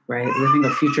now, right? Living a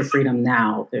future freedom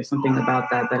now. There's something about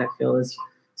that I feel is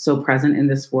so present in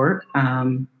this work.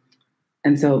 And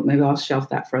so maybe I'll shelf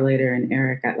that for later. And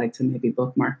Eric, I'd like to maybe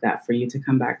bookmark that for you to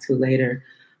come back to later.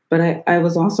 But I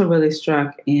was also really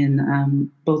struck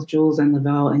in both Jules and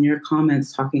Lavelle in your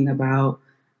comments talking about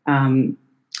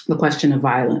the question of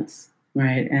violence,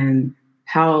 right? And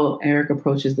how Eric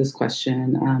approaches this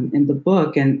question in the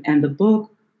book. And the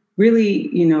book really,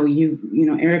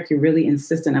 Eric, you're really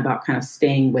insistent about kind of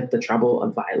staying with the trouble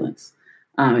of violence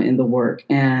in the work.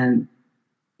 And,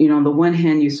 on the one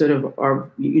hand, you sort of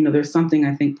are, there's something,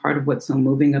 I think part of what's so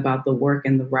moving about the work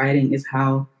and the writing is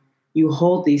how you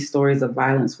hold these stories of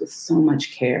violence with so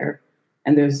much care.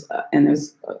 And there's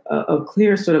a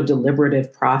clear sort of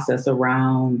deliberative process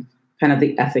around kind of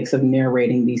the ethics of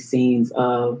narrating these scenes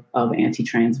of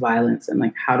anti-trans violence and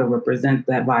like how to represent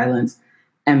that violence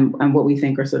and what we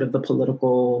think are sort of the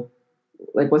political,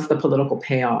 like what's the political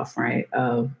payoff, right,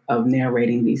 of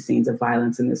narrating these scenes of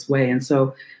violence in this way. And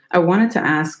so I wanted to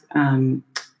ask,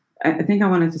 I think I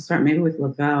wanted to start maybe with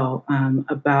Lavelle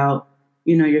about,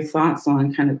 your thoughts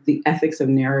on kind of the ethics of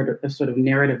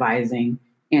narrativizing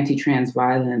anti-trans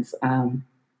violence and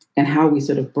how we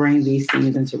sort of bring these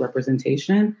scenes into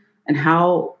representation and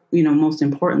how, most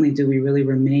importantly, do we really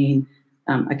remain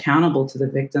accountable to the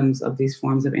victims of these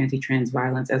forms of anti-trans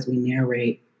violence as we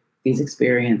narrate these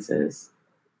experiences?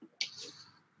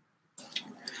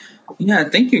 Yeah,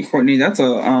 thank you, Courtney. That's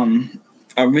a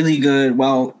really good,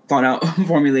 well thought out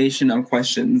formulation of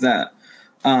questions that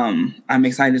I'm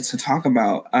excited to talk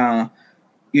about.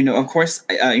 Of course,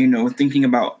 thinking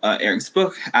about Eric's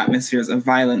book, Atmospheres of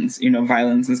Violence,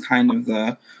 violence is kind of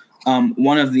the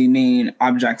one of the main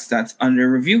objects that's under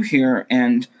review here.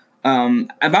 And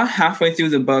about halfway through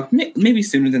the book, maybe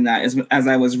sooner than that, as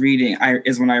I was reading,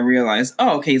 is when I realized,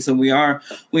 okay, so we are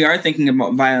thinking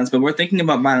about violence, but we're thinking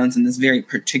about violence in this very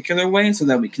particular way, so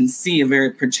that we can see a very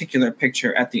particular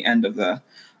picture at the end of the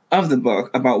book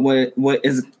about what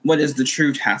is the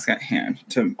true task at hand,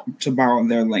 to borrow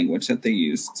their language that they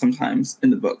use sometimes in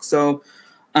the book. So,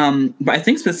 but I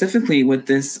think specifically with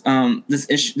this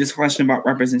this question about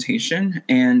representation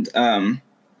and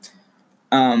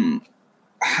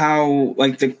how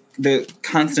like the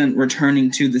constant returning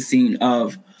to the scene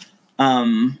of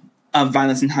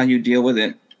violence and how you deal with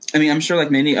it. I mean, I'm sure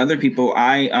like many other people,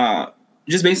 I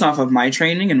just based off of my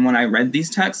training and when I read these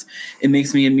texts, it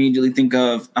makes me immediately think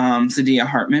of Saidiya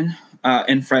Hartman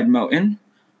and Fred Moten,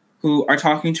 who are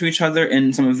talking to each other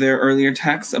in some of their earlier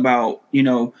texts about,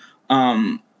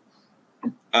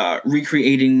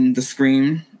 recreating the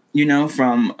scream,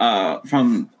 from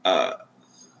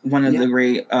one of the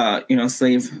great,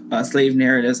 slave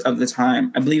narratives of the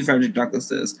time, I believe Frederick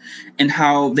Douglass's, and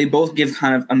how they both give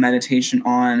kind of a meditation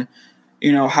on,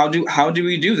 how do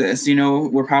we do this?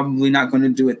 We're probably not going to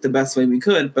do it the best way we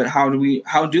could, but how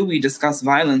do we discuss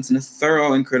violence in a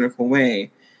thorough and critical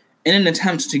way in an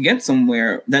attempt to get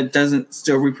somewhere that doesn't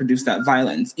still reproduce that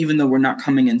violence, even though we're not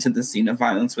coming into the scene of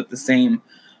violence with the same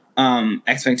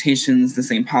expectations, the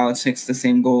same politics, the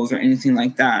same goals, or anything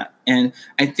like that. And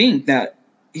I think that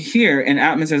here in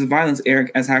Atmospheres of Violence,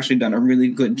 Eric has actually done a really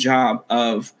good job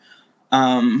of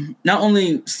not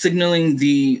only signaling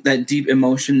that deep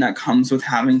emotion that comes with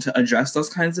having to address those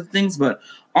kinds of things, but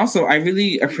also I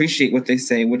really appreciate what they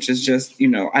say, which is just,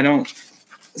 I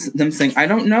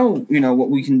don't know, what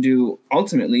we can do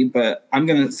ultimately, but I'm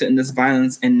going to sit in this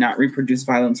violence and not reproduce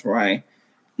violence where I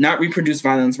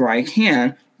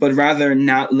can, but rather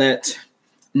not let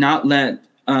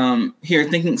here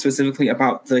thinking specifically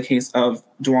about the case of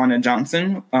Dwana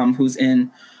Johnson, who's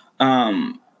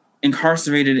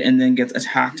incarcerated and then gets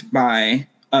attacked by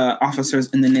officers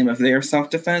in the name of their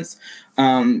self-defense.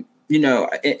 In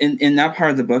that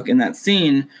part of the book, in that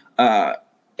scene,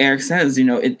 Eric says,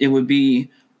 it would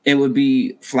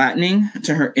be flattening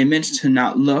to her image to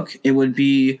not look. It would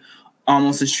be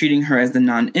almost as treating her as the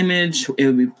non-image. It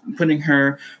would be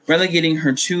relegating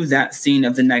her to that scene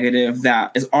of the negative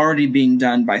that is already being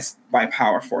done by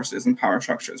power forces and power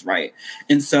structures, right?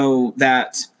 And so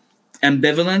that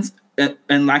ambivalence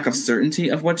and lack of certainty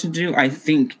of what to do, I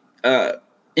think,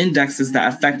 indexes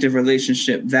that affective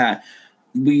relationship that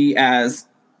we as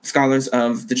scholars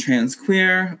of the trans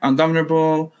queer,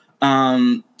 ungovernable,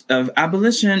 of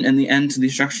abolition and the end to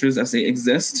these structures as they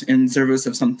exist in service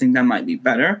of something that might be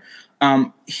better.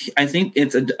 I think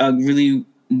it's a really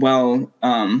well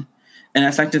and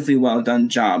effectively well done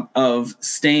job of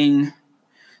staying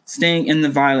in the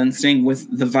violence, staying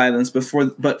with the violence,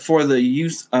 but for the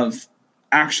use of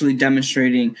actually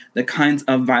demonstrating the kinds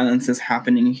of violences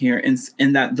happening here,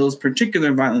 and that those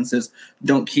particular violences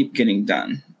don't keep getting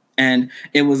done. And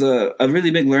it was a really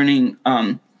big learning.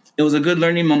 It was a good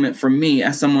learning moment for me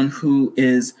as someone who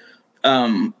is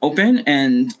open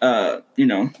and,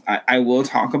 I will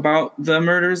talk about the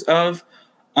murders of,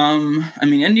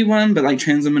 anyone, but like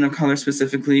trans women of color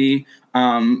specifically,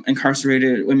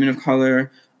 incarcerated women of color,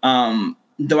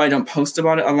 though I don't post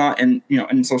about it a lot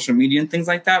in social media and things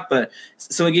like that. But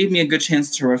so it gave me a good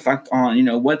chance to reflect on,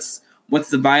 what's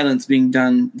the violence being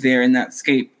done there in that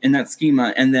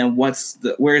schema, and then where's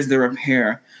the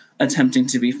repair attempting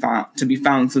to be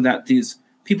found so that these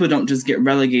people don't just get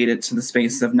relegated to the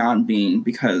space of non-being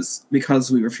because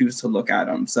we refuse to look at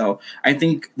them. So I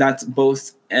think that's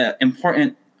both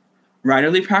important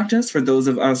writerly practice for those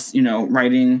of us,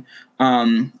 writing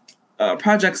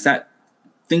projects that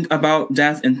think about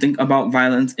death and think about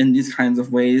violence in these kinds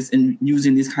of ways and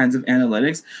using these kinds of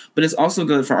analytics. But it's also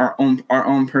good for our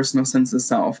own personal sense of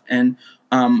self and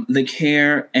the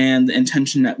care and the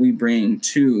intention that we bring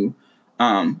to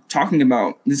talking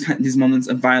about these moments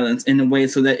of violence in a way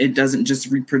so that it doesn't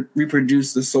just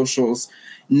reproduce the social's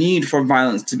need for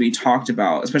violence to be talked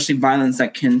about, especially violence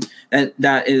that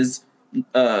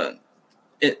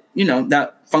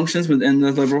functions within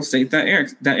the liberal state that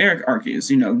Eric argues,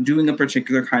 doing a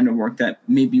particular kind of work that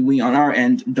maybe we on our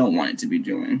end don't want it to be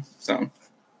doing. So.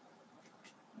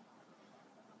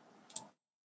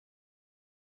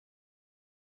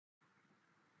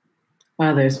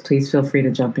 Others, please feel free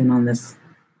to jump in on this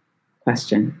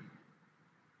question.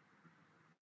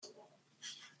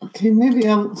 Okay, maybe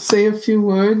I'll say a few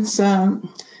words. To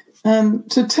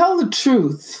tell the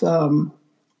truth,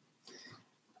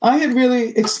 I had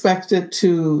really expected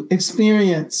to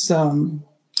experience the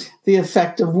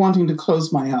effect of wanting to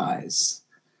close my eyes,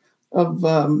 of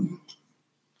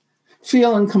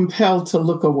feeling compelled to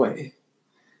look away.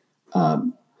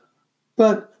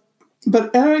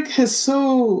 But Eric has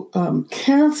so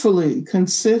carefully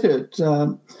considered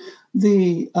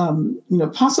the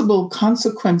possible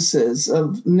consequences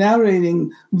of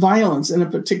narrating violence in a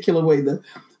particular way,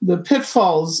 the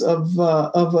pitfalls of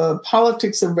a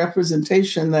politics of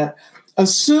representation that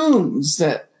assumes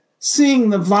that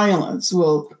seeing the violence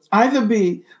will either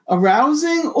be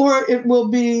arousing or it will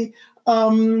be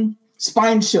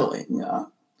spine-chilling.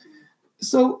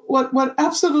 So what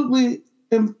absolutely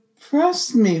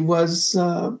impressed me was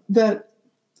that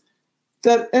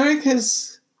Eric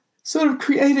has sort of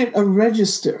created a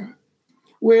register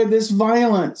where this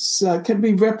violence can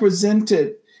be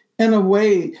represented in a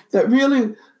way that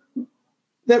really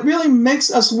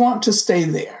makes us want to stay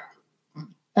there,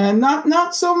 and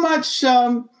not so much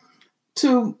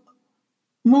to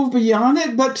move beyond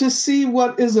it, but to see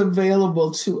what is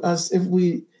available to us if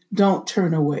we don't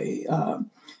turn away. And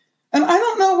I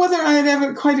don't know whether I had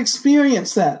ever quite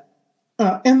experienced that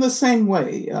in the same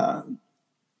way. I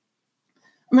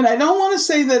don't want to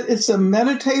say that it's a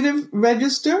meditative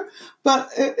register, but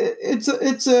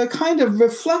it's a kind of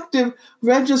reflective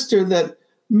register that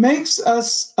makes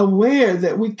us aware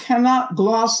that we cannot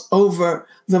gloss over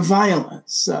the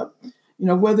violence.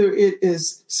 Whether it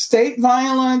is state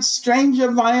violence,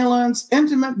 stranger violence,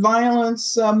 intimate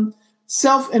violence,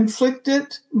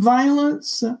 self-inflicted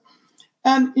violence.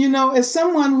 And, as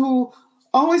someone who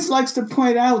always likes to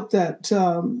point out that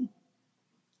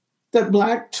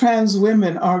Black trans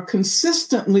women are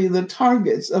consistently the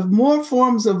targets of more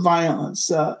forms of violence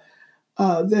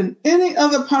than any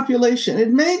other population, it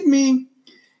made me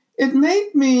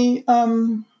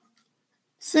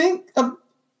think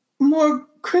more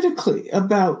critically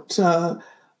about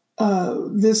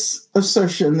this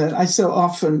assertion that I so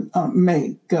often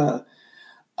make.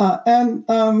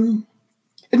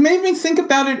 It made me think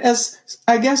about it as,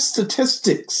 I guess,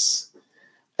 statistics,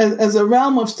 as a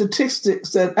realm of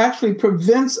statistics that actually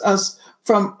prevents us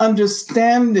from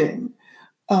understanding,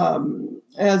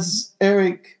 as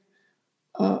Eric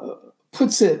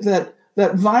puts it,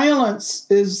 that violence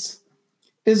is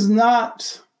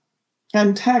not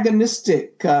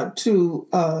antagonistic to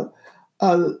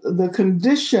the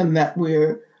condition that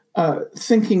we're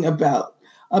thinking about,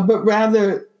 but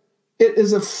rather it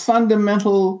is a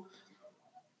fundamental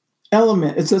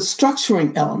element. It's a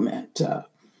structuring element.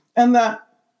 And that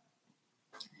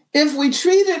if we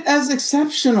treat it as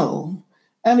exceptional,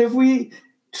 and if we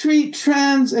treat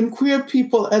trans and queer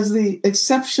people as the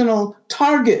exceptional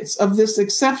targets of this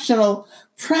exceptional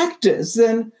practice,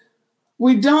 then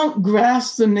we don't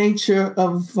grasp the nature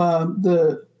of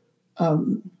the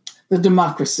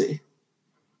democracy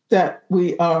that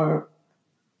we are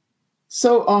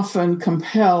so often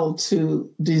compelled to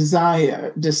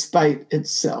desire despite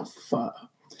itself.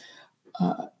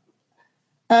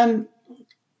 And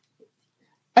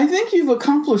I think you've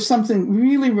accomplished something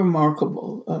really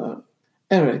remarkable,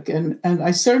 Eric, and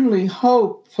I certainly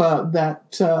hope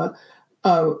that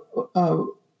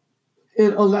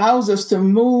it allows us to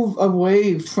move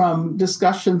away from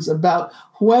discussions about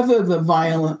whether the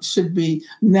violence should be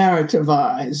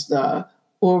narrativized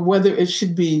or whether it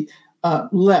should be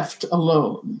left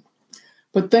alone.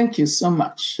 But thank you so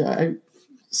much. I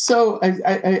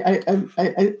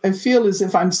feel as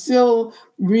if I'm still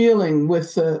reeling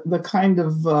with the kind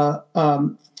of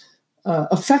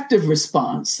effective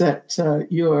response that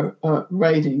your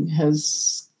writing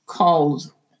has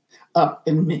called up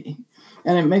in me,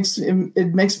 and it makes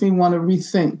me want to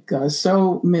rethink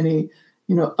so many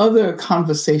other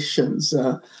conversations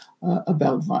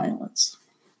about violence.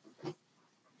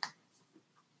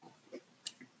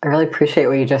 I really appreciate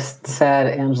what you just said,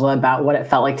 Angela, about what it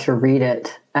felt like to read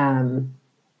it,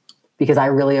 because I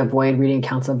really avoid reading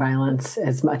accounts of violence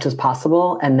as much as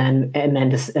possible, and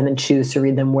then choose to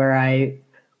read them where I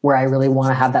really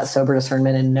want to have that sober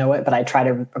discernment and know it. But I try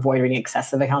to avoid reading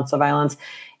excessive accounts of violence,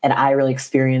 and I really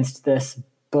experienced this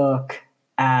book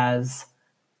as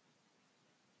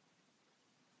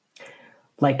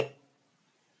like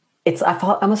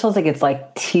almost feels like it's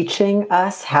like teaching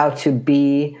us how to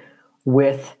be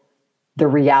with the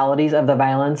realities of the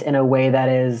violence in a way that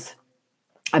is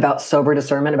about sober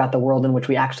discernment about the world in which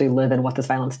we actually live and what this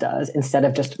violence does, instead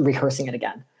of just rehearsing it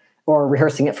again, or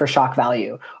rehearsing it for shock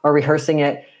value, or rehearsing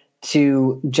it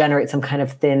to generate some kind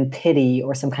of thin pity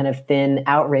or some kind of thin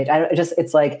outrage.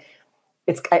 It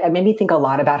made me think a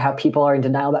lot about how people are in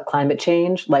denial about climate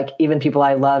change. Like even people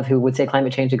I love who would say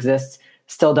climate change exists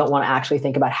still don't want to actually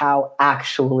think about how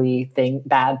actually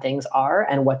bad things are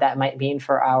and what that might mean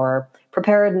for our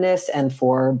preparedness and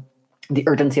for the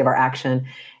urgency of our action.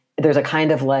 There's a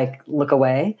kind of like look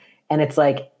away. And it's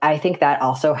like, I think that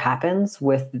also happens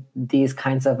with these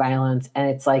kinds of violence. And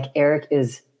it's like, Eric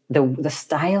is the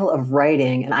style of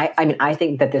writing. And I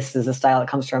think that this is a style that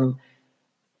comes from,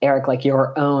 Eric, like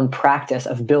your own practice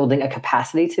of building a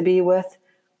capacity to be with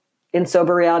in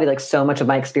sober reality. Like so much of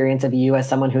my experience of you as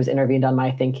someone who's intervened on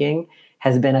my thinking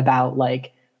has been about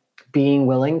like being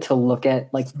willing to look at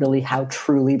like really how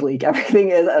truly bleak everything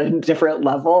is at a different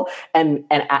level, and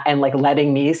like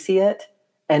letting me see it.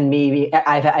 And maybe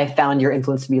I found your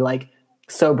influence to be like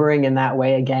sobering in that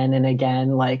way again and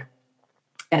again, like,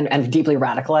 and deeply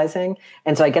radicalizing.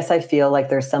 And so I guess I feel like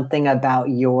there's something about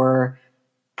your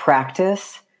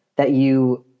practice that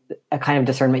a kind of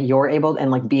discernment you're able,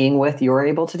 and like being with, you're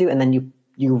able to do. And then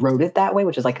you wrote it that way,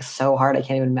 which is like so hard. I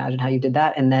can't even imagine how you did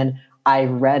that. And then I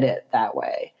read it that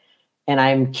way. And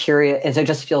I'm curious, and so it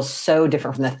just feels so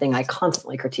different from the thing I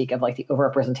constantly critique of like the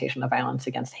overrepresentation of violence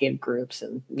against hated groups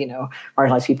and,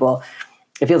 marginalized people.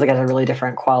 It feels like it has a really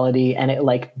different quality, and it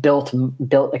like built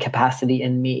a capacity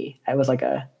in me. It was like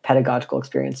a pedagogical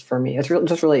experience for me. It's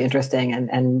just really interesting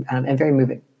and very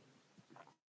moving.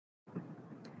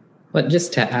 Well,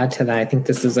 just to add to that, I think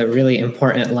this is a really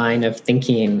important line of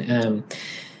thinking.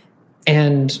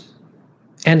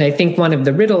 And I think one of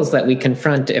the riddles that we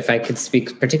confront, if I could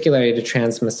speak particularly to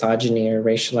trans misogyny or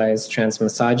racialized trans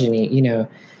misogyny,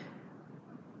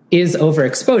 is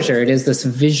overexposure. It is this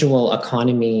visual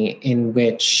economy in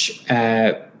which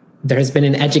there has been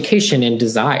an education in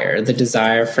desire, the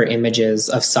desire for images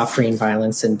of suffering,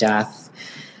 violence, and death.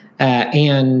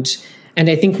 And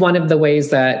I think one of the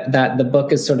ways that the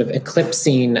book is sort of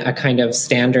eclipsing a kind of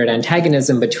standard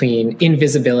antagonism between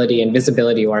invisibility and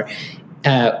visibility, or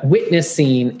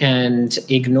witnessing and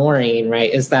ignoring,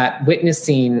 right, is that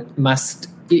witnessing must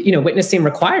witnessing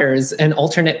requires an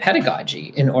alternate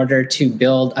pedagogy in order to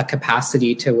build a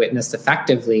capacity to witness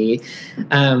effectively,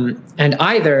 and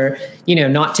either,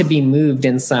 not to be moved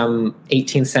in some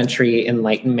 18th century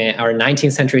Enlightenment or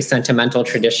 19th century sentimental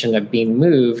tradition of being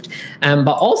moved,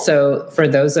 but also for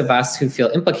those of us who feel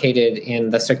implicated in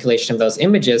the circulation of those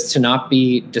images to not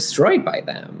be destroyed by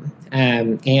them.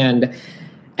 And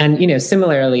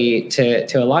similarly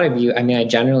to a lot of you, I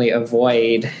generally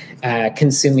avoid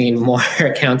consuming more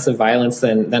accounts of violence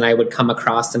than I would come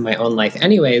across in my own life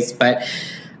anyways. But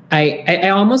I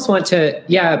almost want to,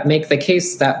 make the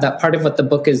case that part of what the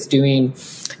book is doing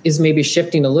is maybe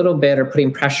shifting a little bit or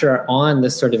putting pressure on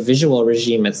the sort of visual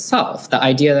regime itself. The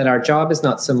idea that our job is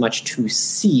not so much to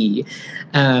see,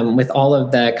 with all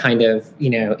of the kind of,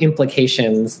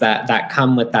 implications that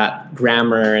come with that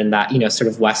grammar and that, sort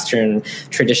of Western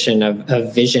tradition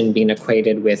of vision being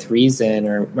equated with reason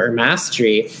or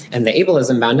mastery and the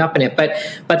ableism bound up in it. But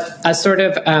a sort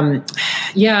of,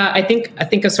 I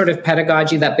think a sort of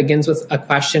pedagogy that begins with a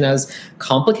question as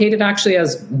complicated actually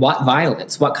as what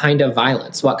violence, what kind of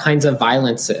violence, what kinds of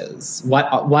violences,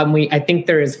 I think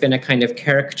there has been a kind of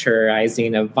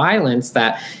characterizing of violence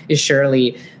that is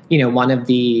surely, one of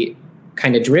the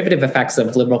kind of derivative effects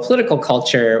of liberal political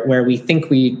culture, where we think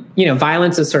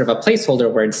violence is sort of a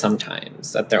placeholder word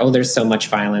sometimes, that there's so much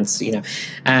violence, and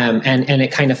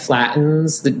it kind of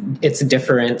flattens its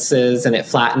differences and it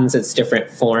flattens its different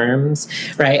forms,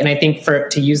 right? And I think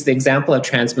to use the example of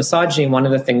transmisogyny, one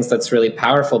of the things that's really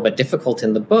powerful but difficult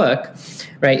in the book,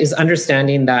 right, is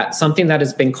understanding that something that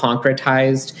has been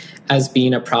concretized as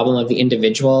being a problem of the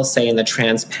individual, say in the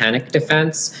trans panic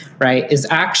defense, right, is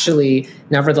actually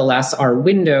nevertheless our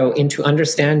window into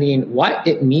understanding what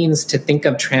it means to think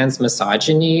of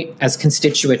transmisogyny as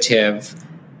constitutive,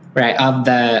 right, of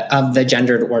the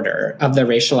gendered order, of the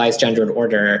racialized gendered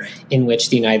order in which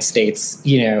the United States,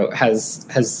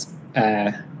 has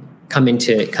come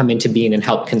into being and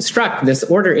helped construct this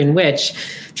order in which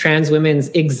trans women's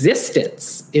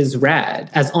existence is read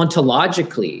as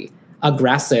ontologically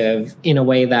aggressive in a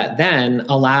way that then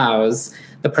allows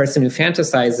the person who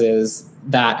fantasizes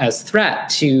that as threat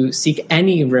to seek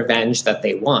any revenge that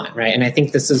they want, right? And I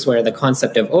think this is where the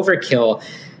concept of overkill,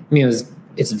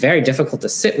 it's very difficult to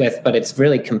sit with, but it's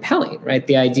really compelling, right?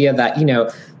 The idea that,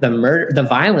 the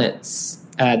violence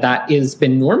that has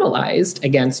been normalized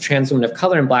against trans women of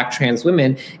color and Black trans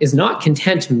women is not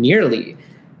content merely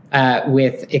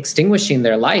with extinguishing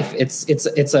their life.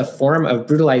 It's a form of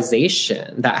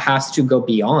brutalization that has to go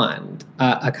beyond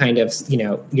a kind of,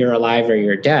 you're alive or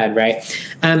you're dead, right?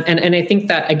 And I think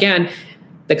that, again,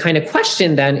 the kind of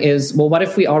question then is, well, what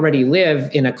if we already live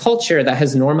in a culture that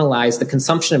has normalized the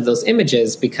consumption of those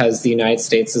images because the United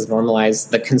States has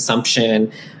normalized the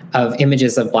consumption of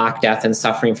images of Black death and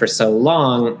suffering for so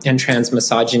long, and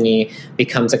transmisogyny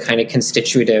becomes a kind of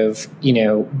constitutive,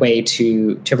 way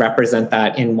to represent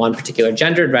that in one particular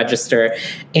gendered register.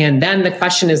 And then the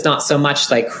question is not so much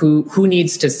like who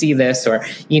needs to see this, or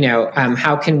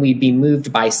how can we be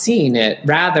moved by seeing it?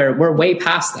 Rather, we're way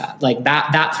past that. Like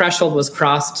that threshold was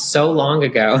crossed so long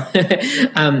ago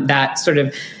that sort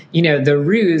of, the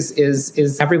ruse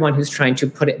is everyone who's trying to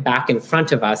put it back in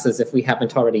front of us as if we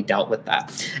haven't already dealt with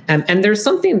that. And there's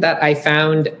something that I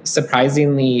found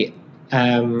surprisingly,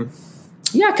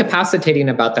 capacitating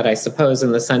about that, I suppose,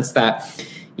 in the sense that,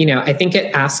 I think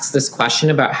it asks this question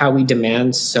about how we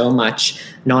demand so much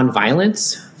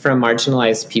nonviolence from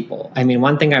marginalized people. I mean,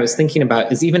 one thing I was thinking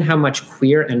about is even how much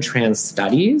queer and trans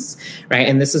studies, right?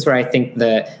 And this is where I think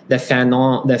the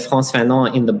France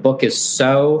Fanon in the book is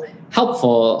so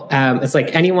helpful. It's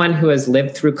like anyone who has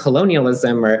lived through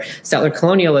colonialism or settler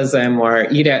colonialism, or,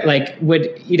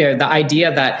 the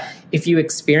idea that if you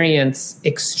experience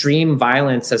extreme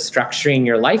violence as structuring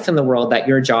your life in the world, that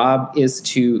your job is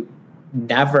to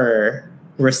never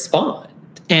respond.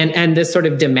 And this sort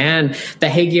of demand, the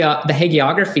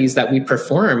hagiographies that we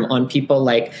perform on people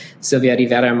like Sylvia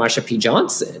Rivera and Marsha P.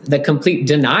 Johnson, the complete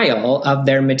denial of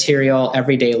their material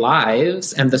everyday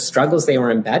lives and the struggles they were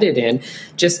embedded in,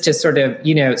 just to sort of,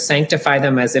 sanctify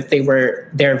them as if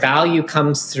their value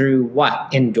comes through what?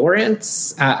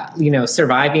 Endurance,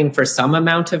 surviving for some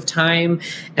amount of time.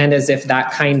 And as if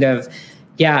that kind of,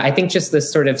 I think just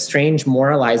this sort of strange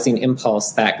moralizing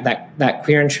impulse that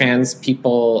queer and trans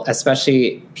people,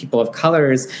 especially people of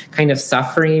colors, kind of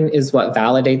suffering is what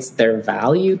validates their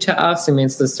value to us. I mean,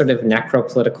 it's this sort of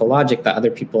necropolitical logic that other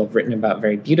people have written about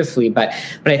very beautifully. But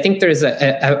I think there's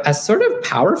a sort of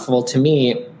powerful, to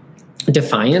me,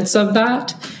 defiance of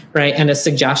that, right? And a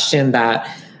suggestion that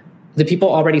the people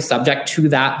already subject to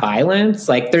that violence,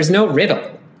 like there's no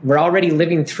riddle. We're already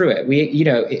living through it.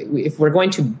 If we're going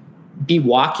to be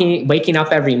waking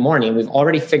up every morning. We've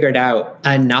already figured out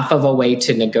enough of a way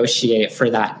to negotiate for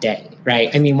that day,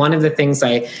 right? I mean, one of the things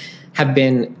I have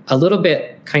been a little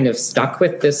bit kind of stuck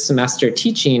with this semester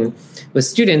teaching with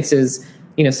students is,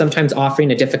 sometimes offering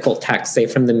a difficult text, say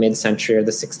from the mid-century or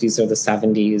the 60s or the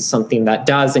 70s, something that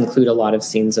does include a lot of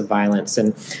scenes of violence,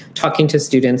 and talking to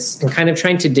students and kind of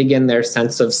trying to dig in their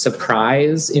sense of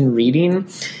surprise in reading.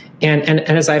 And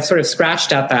as I've sort of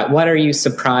scratched at that, what are you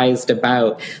surprised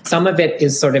about? Some of it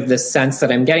is sort of this sense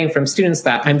that I'm getting from students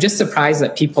that I'm just surprised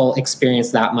that people experience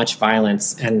that much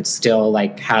violence and still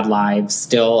had lives,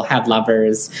 still had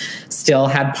lovers, still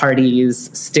had parties,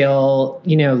 still,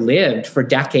 lived for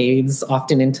decades,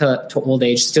 often into old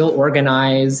age, still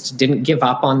organized, didn't give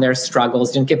up on their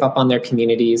struggles, didn't give up on their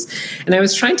communities. And I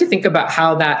was trying to think about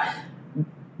how that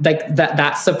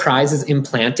surprise is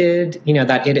implanted,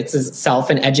 that it's itself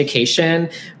an education,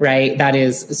 right? That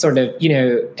is sort of,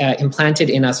 implanted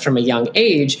in us from a young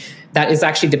age, that is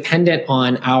actually dependent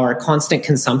on our constant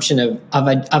consumption of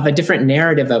a different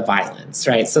narrative of violence,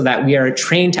 right? So that we are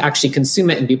trained to actually consume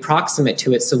it and be proximate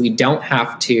to it, so we don't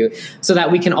have to, so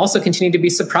that we can also continue to be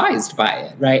surprised by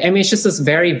it, right? I mean, it's just this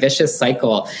very vicious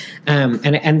cycle.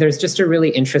 And there's just a really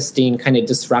interesting kind of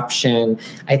disruption,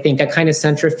 I think, a kind of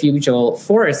centrifugal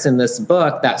force in this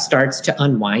book that starts to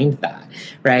unwind that,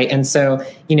 right? And so,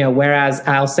 whereas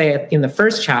I'll say in the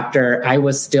first chapter, I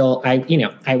was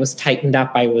tightened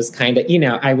up, I was kind of,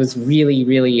 I was really,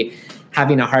 really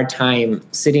having a hard time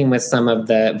sitting with some of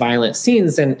the violent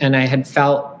scenes. And I had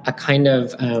felt a kind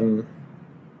of,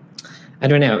 I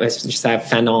don't know, it's just I have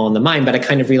fentanyl in the mind, but a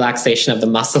kind of relaxation of the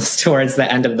muscles towards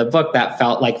the end of the book that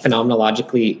felt like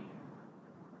phenomenologically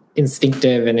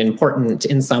instinctive and important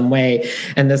in some way.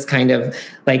 And this kind of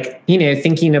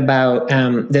thinking about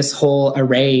this whole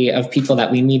array of people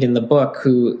that we meet in the book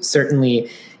who certainly,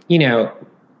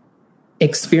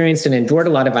 experienced and endured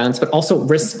a lot of violence, but also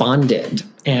responded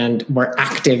and were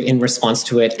active in response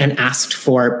to it, and asked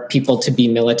for people to be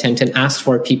militant and asked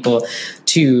for people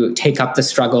to take up the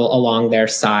struggle along their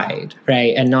side,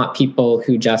 right? And not people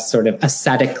who just sort of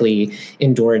ascetically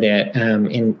endured it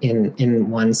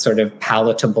in one sort of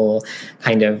palatable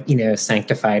kind of,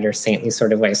 sanctified or saintly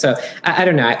sort of way. So I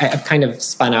don't know, I've kind of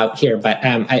spun out here, but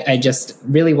I just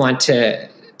really want to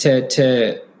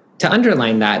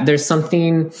underline that there's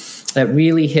something that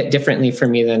really hit differently for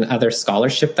me than other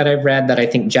scholarship that I've read, that I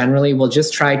think generally will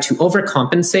just try to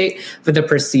overcompensate for the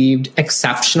perceived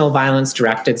exceptional violence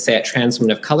directed, say, at trans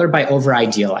women of color by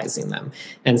over-idealizing them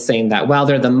and saying that, well,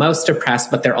 they're the most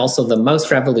oppressed, but they're also the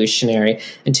most revolutionary.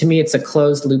 And to me, it's a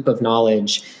closed loop of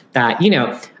knowledge that,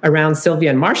 around Sylvia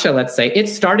and Marcia, let's say, it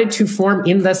started to form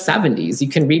in the 70s. You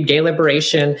can read gay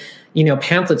liberation,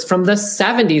 pamphlets from the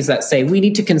 70s that say we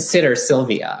need to consider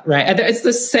Sylvia, right? It's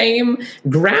the same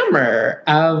grammar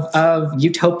of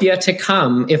utopia to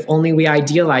come if only we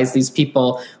idealize these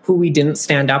people who we didn't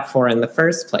stand up for in the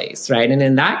first place, right? And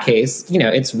in that case,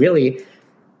 it's really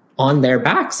on their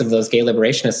backs of those gay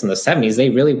liberationists in the 70s. They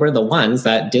really were the ones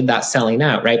that did that selling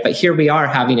out, right? But here we are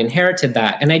having inherited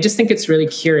that. And I just think it's really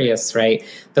curious, right?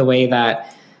 The way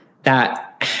that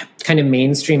kind of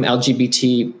mainstream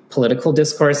LGBT political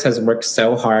discourse has worked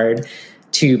so hard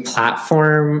to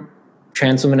platform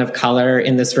trans women of color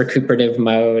in this recuperative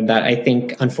mode that I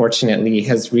think, unfortunately,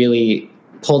 has really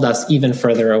pulled us even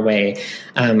further away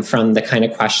from the kind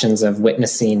of questions of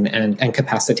witnessing and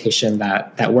capacitation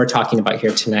that we're talking about here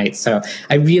tonight. So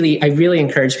I really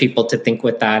encourage people to think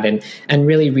with that and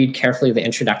really read carefully the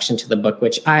introduction to the book,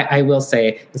 which I will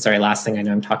say, sorry, last thing, I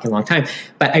know I'm talking a long time,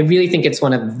 but I really think it's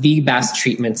one of the best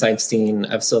treatments I've seen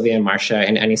of Sylvia and Marcia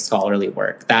in any scholarly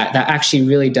work that actually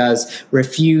really does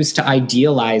refuse to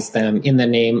idealize them in the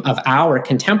name of our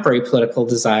contemporary political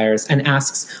desires and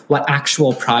asks what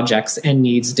actual projects and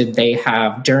needs did they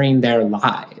have during their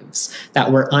lives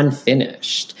that were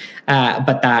unfinished,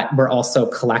 but that were also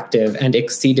collective and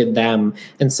exceeded them.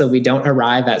 And so we don't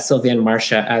arrive at Sylvia and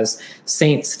Marcia as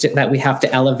saints that we have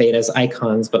to elevate as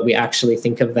icons, but we actually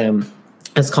think of them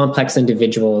as complex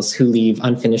individuals who leave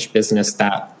unfinished business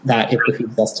that it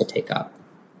behooves us to take up.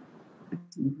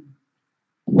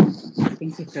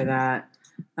 Thank you for that.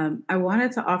 I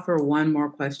wanted to offer one more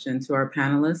question to our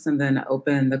panelists and then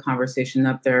open the conversation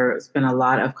up. There's been a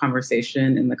lot of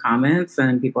conversation in the comments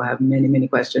and people have many, many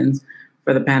questions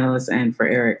for the panelists and for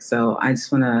Eric. So I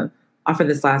just want to offer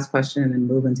this last question and then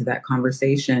move into that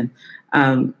conversation.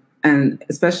 And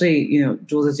especially,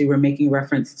 Jules, as you were making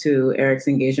reference to Eric's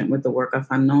engagement with the work of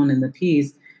Fanon in the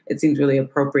piece, it seems really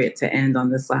appropriate to end on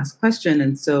this last question.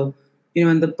 And so,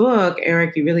 in the book,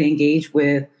 Eric, you really engage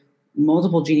with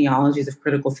multiple genealogies of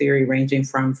critical theory, ranging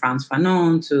from Frantz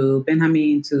Fanon to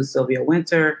Benjamin to Sylvia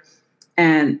Wynter.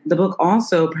 And the book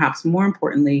also, perhaps more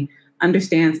importantly,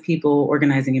 understands people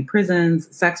organizing in prisons,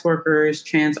 sex workers,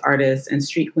 trans artists, and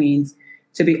street queens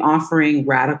to be offering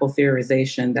radical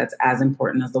theorization that's as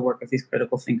important as the work of these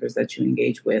critical thinkers that you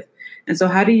engage with. And so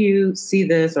how do you see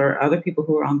this, or other people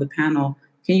who are on the panel,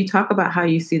 can you talk about how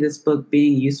you see this book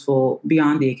being useful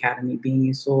beyond the academy, being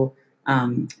useful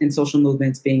in social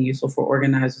movements, being useful for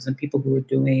organizers and people who are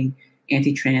doing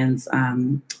anti-trans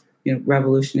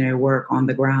revolutionary work on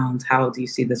the ground? How do you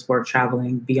see this work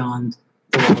traveling beyond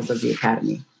the walls of the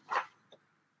academy?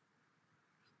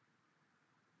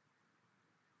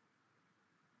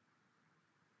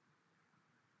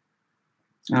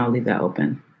 I'll leave that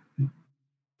open.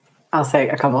 I'll say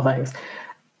a couple of things.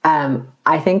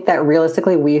 I think that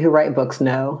realistically, we who write books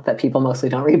know that people mostly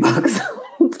don't read books.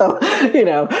 So,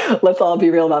 let's all be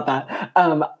real about that.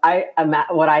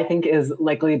 What I think is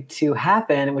likely to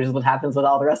happen, which is what happens with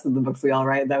all the rest of the books we all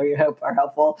write that we hope are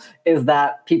helpful, is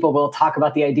that people will talk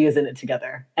about the ideas in it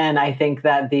together. And I think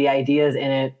that the ideas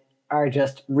in it are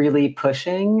just really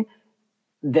pushing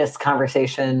this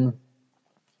conversation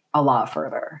a lot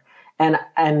further. And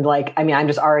I'm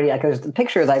just already, there's the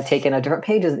pictures I've taken of different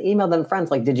pages and emailed them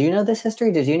friends. Like, did you know this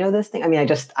history? Did you know this thing?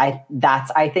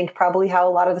 I think probably how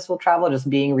a lot of this will travel, just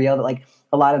being real, that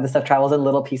a lot of this stuff travels in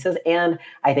little pieces. And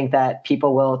I think that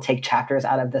people will take chapters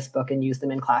out of this book and use them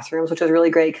in classrooms, which is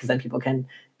really great, because then people can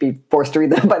be forced to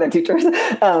read them by their teachers,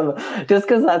 just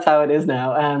because that's how it is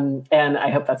now. And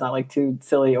I hope that's not too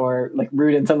silly or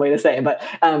rude in some way to say, but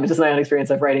just my own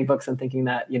experience of writing books and thinking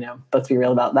that, let's be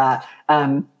real about that.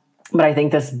 But I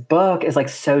think this book is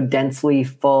so densely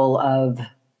full of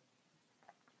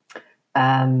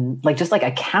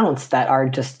accounts that are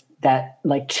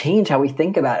that change how we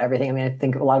think about everything. I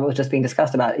think a lot of it was just being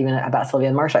discussed about, even about Sylvia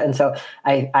and Marcia. And so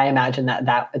I imagine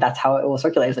that's how it will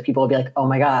circulate, is that people will be like, oh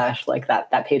my gosh,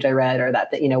 that page I read, or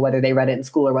that, whether they read it in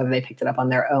school or whether they picked it up on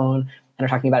their own and are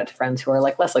talking about it to friends who are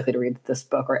less likely to read this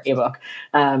book or a book.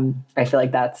 I feel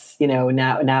like that's,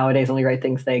 nowadays when we write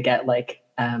things, they get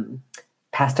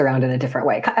passed around in a different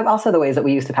way. Also the ways that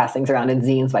we used to pass things around in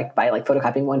zines, by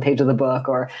photocopying one page of the book,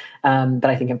 or, but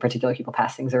I think in particular people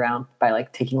pass things around by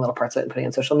taking little parts of it and putting it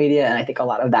on social media. And I think a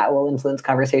lot of that will influence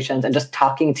conversations and just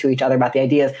talking to each other about the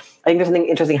ideas. I think there's something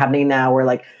interesting happening now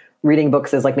where reading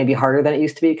books is maybe harder than it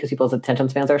used to be because people's attention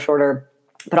spans are shorter.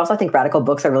 But also I think radical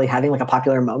books are really having a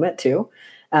popular moment too.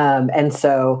 And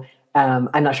so I'm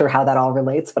not sure how that all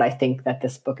relates, but I think that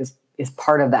this book is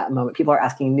part of that moment. People are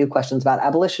asking new questions about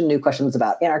abolition, new questions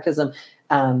about anarchism,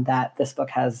 that this book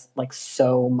has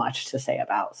so much to say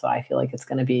about. So I feel like it's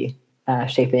going to be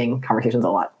shaping conversations a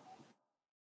lot.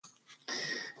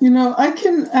 I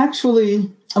can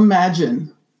actually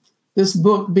imagine this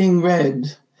book being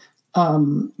read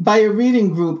by a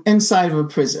reading group inside of a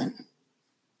prison.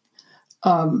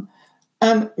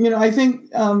 And, I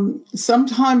think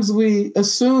sometimes we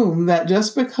assume that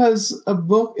just because a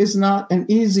book is not an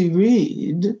easy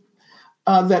read,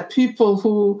 that people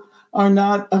who are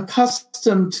not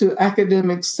accustomed to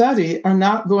academic study are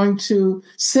not going to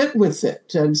sit with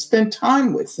it and spend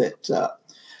time with it.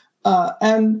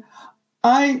 And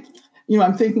I'm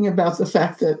thinking about the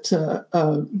fact that,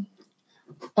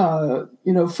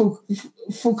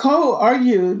 Foucault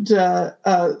argued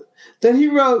that he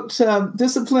wrote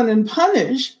Discipline and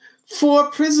Punish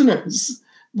for prisoners.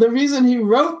 The reason he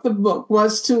wrote the book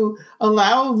was to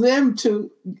allow them to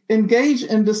engage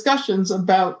in discussions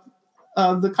about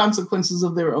the consequences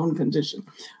of their own condition.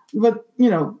 But,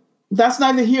 that's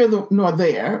neither here nor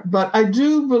there. But I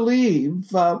do believe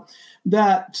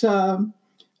that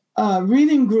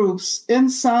reading groups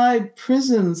inside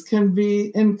prisons can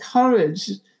be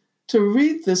encouraged to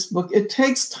read this book. It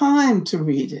takes time to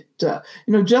read it.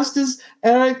 Just as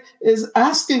Eric is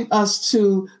asking us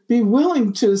to be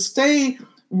willing to stay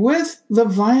with the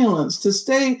violence, to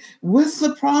stay with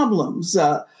the problems,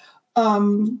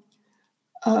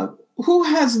 who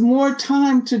has more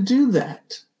time to do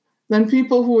that than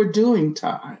people who are doing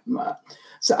time?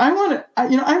 So I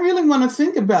really want to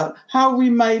think about how we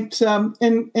might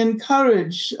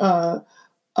encourage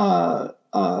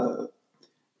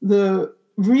the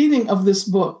reading of this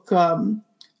book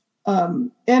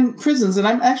in prisons. And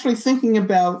I'm actually thinking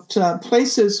about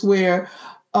places where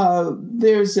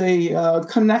there's a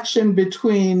connection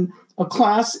between a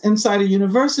class inside a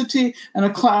university and a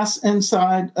class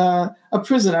inside a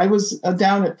prison. I was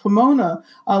down at Pomona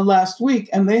last week,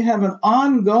 and they have an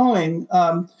ongoing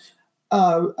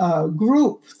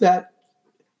group that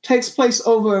takes place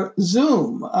over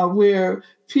Zoom, where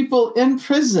people in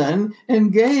prison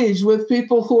engage with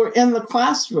people who are in the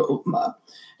classroom.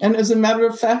 And as a matter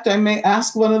of fact, I may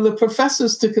ask one of the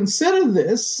professors to consider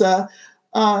this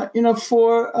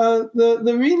for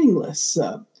the reading lists.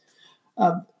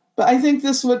 But I think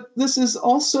this is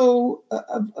also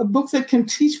a book that can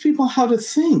teach people how to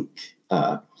think.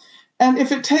 And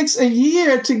if it takes a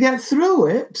year to get through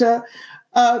it,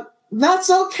 that's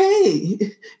okay,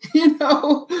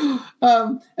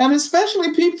 and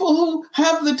especially people who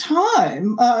have the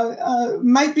time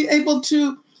might be able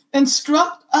to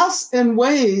instruct us in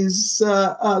ways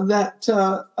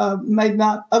that might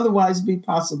not otherwise be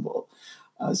possible.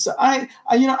 So I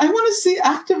want to see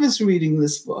activists reading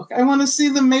this book. I want to see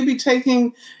them maybe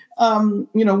taking,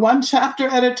 one chapter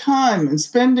at a time and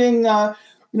spending,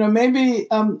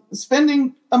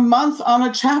 spending a month on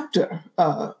a chapter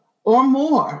or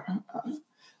more.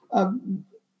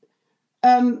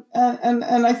 And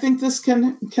I think this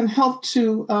can help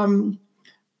to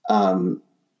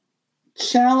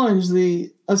challenge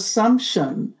the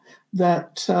assumption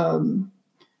that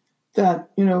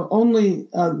only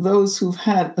those who've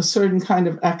had a certain kind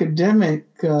of academic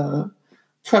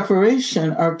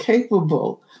preparation are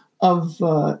capable of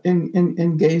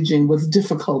engaging with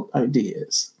difficult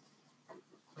ideas.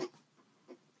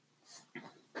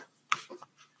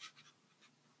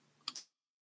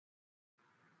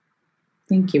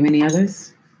 Thank you. Any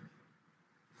others?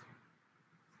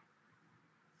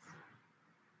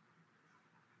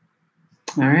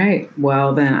 All right.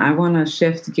 Well, then I want to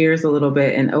shift gears a little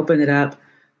bit and open it up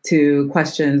to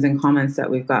questions and comments that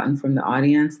we've gotten from the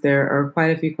audience. There are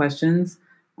quite a few questions.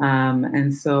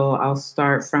 And so I'll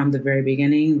start from the very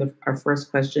beginning. Our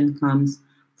first question comes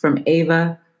from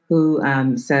Ava, who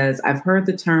says, I've heard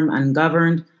the term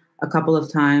ungoverned a couple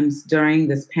of times during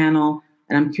this panel,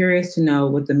 and I'm curious to know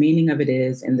what the meaning of it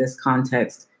is in this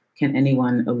context. Can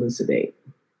anyone elucidate?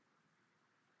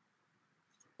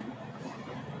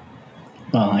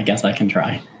 Well, I guess I can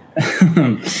try.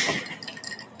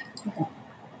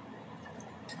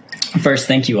 First,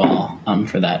 thank you all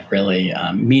for that really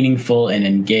meaningful and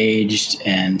engaged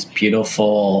and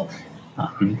beautiful,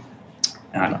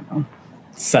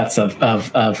 sets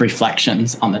of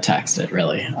reflections on the text. It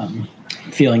really,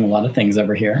 feeling a lot of things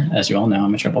over here. As you all know,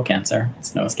 I'm a triple Cancer.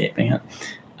 There's no escaping it.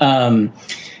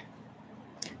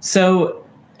 So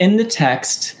in the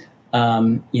text,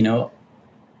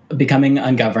 becoming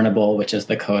ungovernable, which is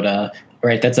the coda,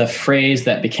 right? That's a phrase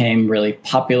that became really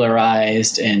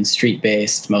popularized in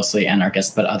street-based, mostly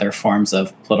anarchist, but other forms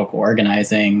of political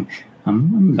organizing.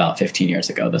 About 15 years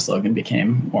ago, the slogan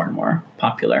became more and more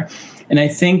popular. And I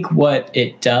think what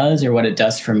it does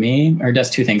for me, or does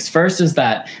two things. First is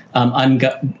that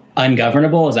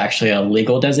ungovernable is actually a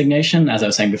legal designation, as I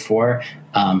was saying before,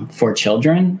 for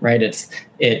children, right? It's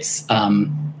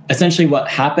essentially what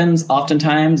happens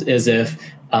oftentimes is if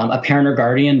a parent or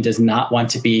guardian does not want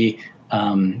to be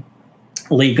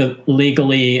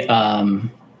legally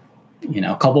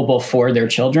culpable for their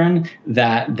children,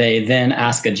 that they then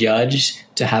ask a judge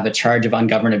to have a charge of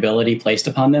ungovernability placed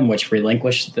upon them, which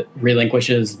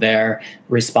relinquishes their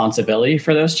responsibility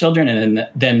for those children. And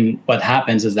then what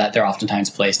happens is that they're oftentimes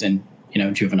placed in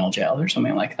juvenile jail or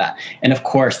something like that. And of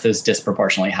course, this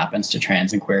disproportionately happens to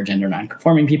trans and queer gender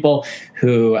nonconforming people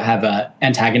who have an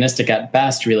antagonistic at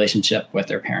best relationship with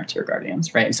their parents or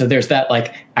guardians, right? And so there's that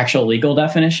actual legal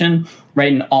definition,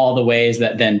 right? In all the ways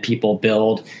that then people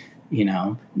build,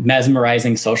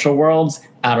 mesmerizing social worlds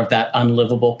out of that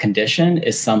unlivable condition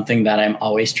is something that I'm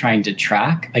always trying to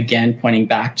track. Again, pointing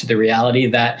back to the reality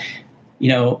that,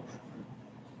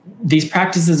 these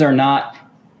practices are not,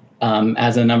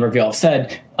 as a number of y'all have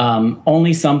said,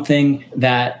 only something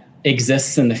that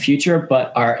exists in the future,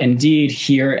 but are indeed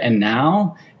here and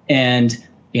now. And,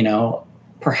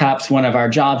 perhaps one of our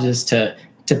jobs is to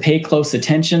pay close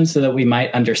attention so that we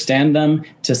might understand them,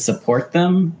 to support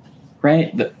them,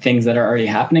 right? The things that are already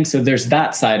happening. So there's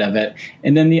that side of it.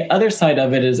 And then the other side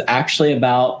of it is actually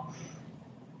about,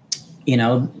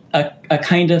 a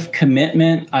kind of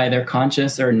commitment, either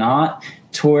conscious or not,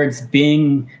 towards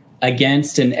being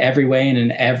against in every way and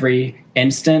in every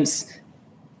instance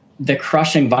the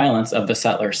crushing violence of the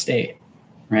settler state,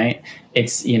 right?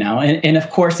 It's and of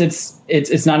course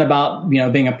it's not about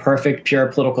being a perfect pure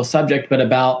political subject, but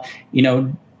about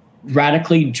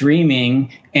radically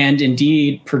dreaming and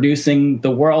indeed producing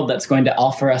the world that's going to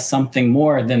offer us something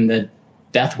more than the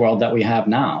death world that we have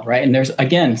now, right? And there's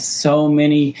again so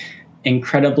many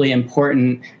incredibly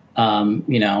important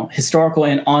historical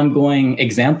and ongoing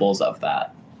examples of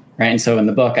that. Right. And so in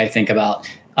the book, I think about,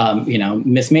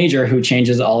 Miss Major, who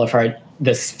changes all of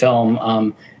this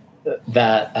film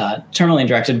that Tourmaline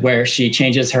directed, where she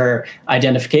changes her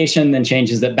identification, then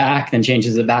changes it back, then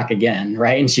changes it back again.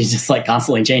 Right. And she's just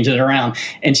constantly changing it around.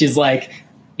 And she's like,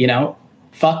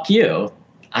 fuck you.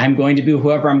 I'm going to be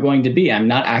whoever I'm going to be. I'm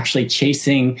not actually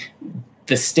chasing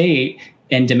the state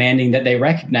and demanding that they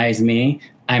recognize me.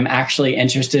 I'm actually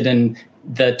interested in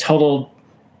the total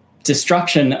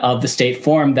destruction of the state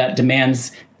form that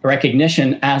demands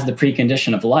recognition as the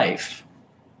precondition of life,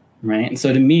 right? And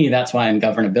so to me, that's why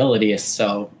ungovernability is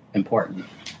so important.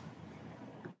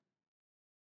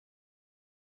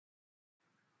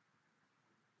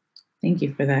 Thank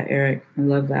you for that, Eric. I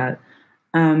love that.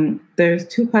 There's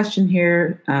two questions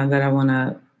here that I want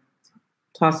to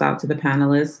toss out to the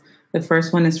panelists. The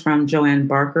first one is from Joanne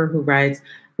Barker, who writes,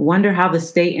 "Wonder how the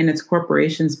state and its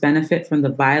corporations benefit from the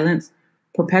violence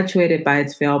perpetuated by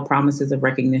its failed promises of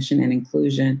recognition and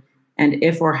inclusion, and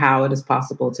if or how it is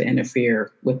possible to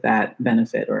interfere with that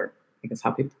benefit, or I guess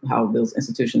how those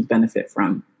institutions benefit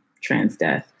from trans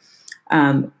death."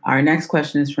 Our next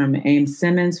question is from Ames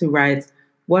Simmons, who writes,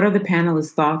 "What are the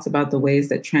panelists' thoughts about the ways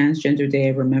that Transgender Day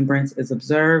of Remembrance is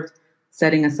observed,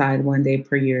 setting aside one day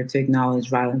per year to acknowledge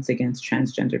violence against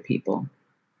transgender people?"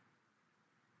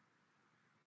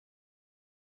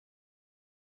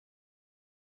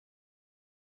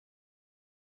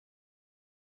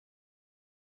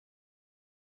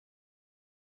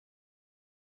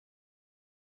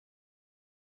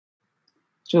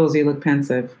 Jules, you look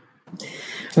pensive.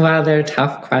 Wow, they're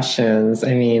tough questions.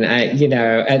 I mean,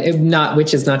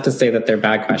 which is not to say that they're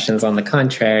bad questions. On the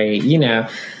contrary,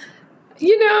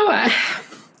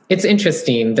 it's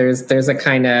interesting. There's a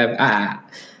kind of,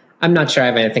 I'm not sure I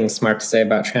have anything smart to say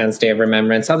about Trans Day of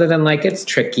Remembrance, other than like it's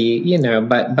tricky,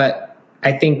 But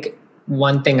I think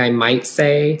one thing I might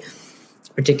say,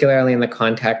 particularly in the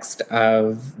context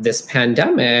of this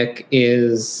pandemic,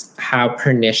 is how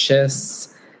pernicious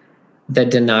the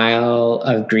denial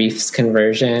of grief's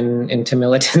conversion into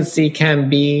militancy can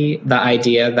be. The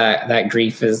idea that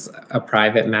grief is a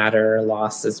private matter,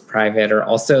 loss is private, or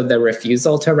also the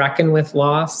refusal to reckon with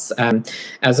loss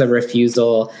as a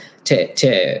refusal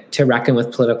to reckon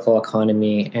with political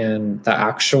economy and the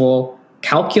actual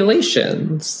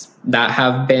calculations that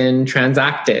have been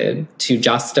transacted to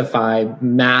justify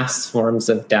mass forms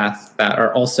of death that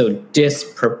are also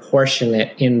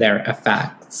disproportionate in their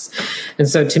effects. And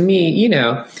so to me,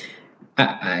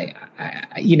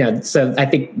 so I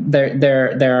think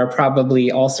there are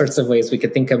probably all sorts of ways we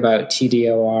could think about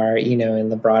TDOR, in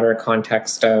the broader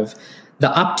context of the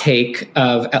uptake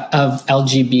of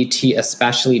LGBT,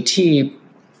 especially T,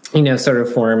 sort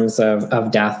of forms of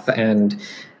death and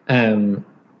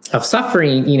of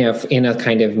suffering, in a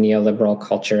kind of neoliberal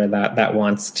culture that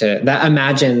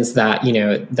imagines that,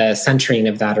 the centering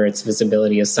of that or its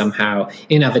visibility is somehow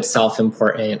in of itself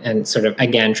important, and sort of,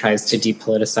 again, tries to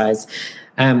depoliticize.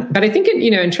 But I think,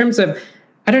 in terms of,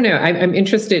 I don't know, I'm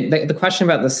interested, the question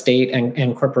about the state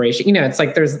and corporation, it's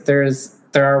like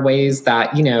there are ways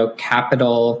that,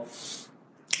 capital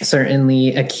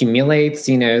certainly accumulates,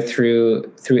 through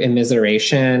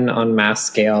immiseration on mass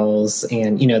scales.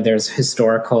 And, there's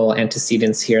historical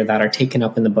antecedents here that are taken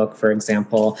up in the book, for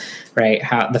example, right?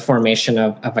 How the formation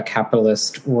of a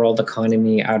capitalist world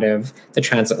economy out of the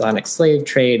transatlantic slave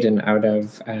trade and out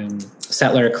of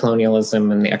settler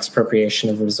colonialism and the expropriation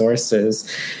of resources.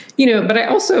 But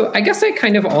I guess I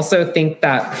kind of also think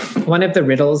that one of the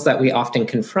riddles that we often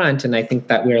confront, and I think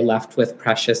that we're left with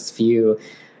precious few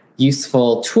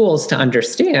useful tools to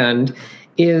understand,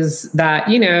 is that,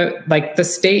 like the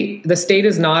state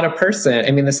is not a person. I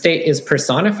mean, the state is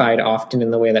personified often in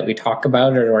the way that we talk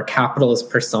about it, or capital is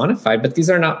personified, but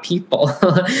these are not people.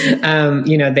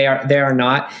 They are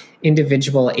not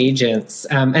individual agents.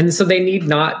 And so they need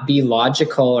not be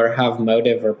logical or have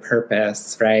motive or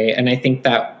purpose, right? And I think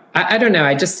that, I don't know,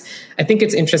 I think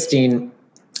it's interesting.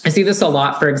 I see this a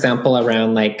lot, for example,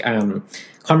 around like,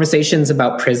 conversations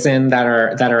about prison that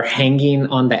are hanging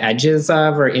on the edges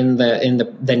of, or in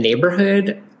the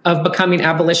neighborhood of becoming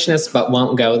abolitionists, but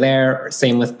won't go there.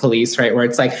 Same with police, right? Where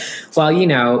it's like,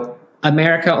 well,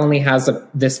 America only has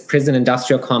this prison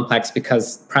industrial complex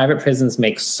because private prisons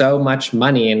make so much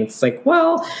money. And it's like,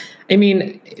 well, I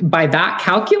mean, by that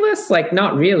calculus, like,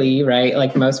 not really, right?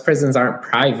 Like, most prisons aren't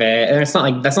private, and that's not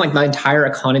like the entire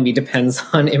economy depends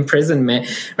on imprisonment,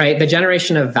 right? The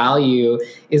generation of value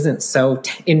isn't so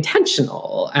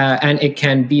intentional, and it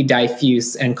can be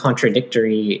diffuse and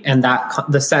contradictory, and that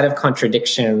the set of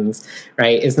contradictions,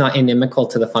 right, is not inimical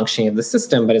to the functioning of the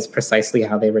system, but is precisely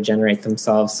how they regenerate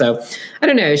themselves. So, I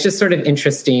don't know, it's just sort of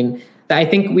interesting. I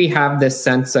think we have this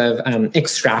sense of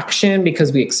extraction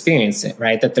because we experience it,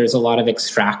 right? That there's a lot of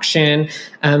extraction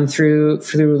through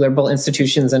liberal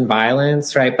institutions and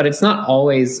violence, right? But it's not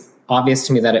always obvious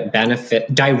to me that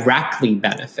it directly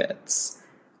benefits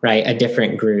right? A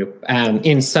different group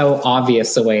in so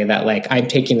obvious a way that like I'm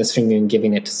taking this from you and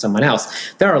giving it to someone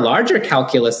else. There are larger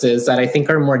calculuses that I think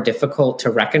are more difficult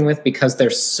to reckon with because they're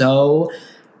so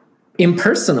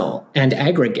impersonal and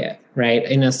aggregate, right?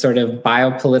 In a sort of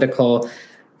biopolitical,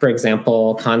 for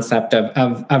example, concept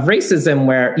of racism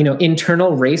where,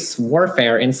 internal race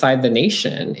warfare inside the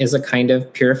nation is a kind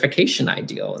of purification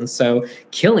ideal. And so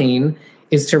killing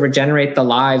is to regenerate the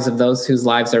lives of those whose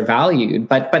lives are valued.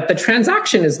 But the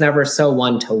transaction is never so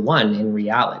one-to-one in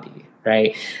reality,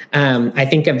 right? I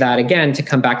think of that, again, to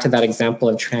come back to that example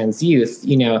of trans youth,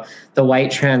 the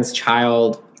white trans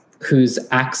child whose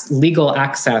legal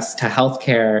access to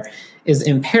healthcare is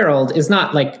imperiled is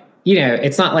not like,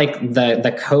 it's not like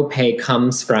the copay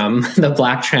comes from the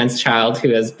Black trans child who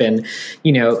has been,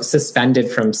 suspended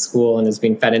from school and has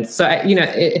been fed in. So,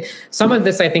 some of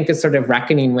this I think is sort of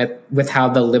reckoning with how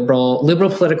the liberal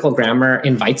political grammar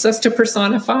invites us to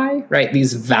personify, right?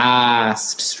 These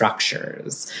vast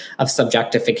structures of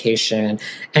subjectification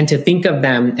and to think of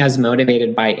them as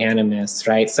motivated by animus,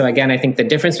 right? So again, I think the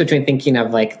difference between thinking of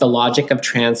like the logic of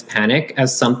trans panic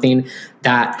as something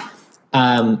that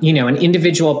an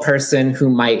individual person who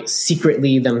might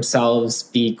secretly themselves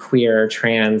be queer or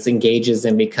trans engages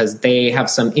in because they have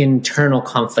some internal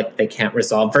conflict they can't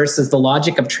resolve versus the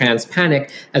logic of trans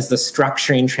panic as the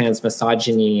structuring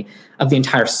transmisogyny of the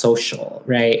entire social,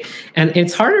 right? And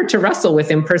it's harder to wrestle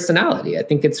with impersonality. I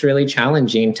think it's really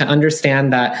challenging to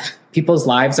understand that people's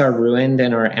lives are ruined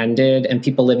and are ended and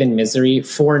people live in misery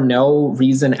for no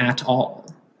reason at all.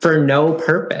 For no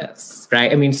purpose,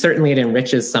 right? I mean, certainly it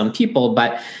enriches some people,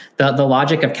 but the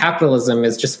logic of capitalism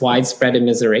is just widespread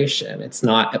immiseration. It's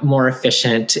not more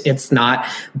efficient. It's not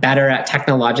better at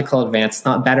technological advance. It's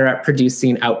not better at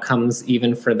producing outcomes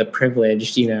even for the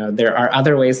privileged. There are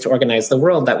other ways to organize the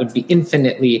world that would be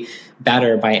infinitely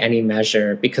better by any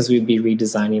measure because we'd be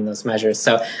redesigning those measures.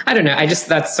 So I don't know.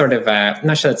 That's sort of, I'm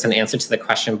not sure that's an answer to the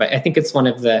question, but I think it's one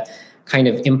of the kind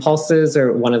of impulses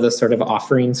or one of the sort of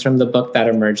offerings from the book that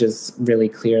emerges really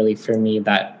clearly for me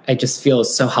that I just feel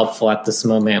is so helpful at this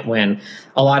moment when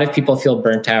a lot of people feel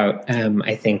burnt out,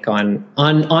 I think,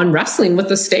 on wrestling with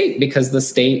the state because the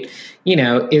state,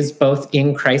 is both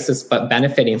in crisis but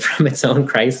benefiting from its own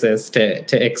crisis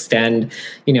to extend,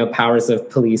 powers of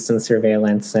police and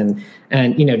surveillance and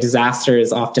disaster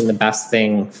is often the best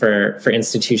thing for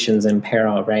institutions in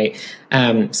peril, right?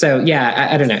 So yeah,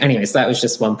 I don't know. Anyways, that was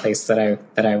just one place that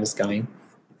I was going.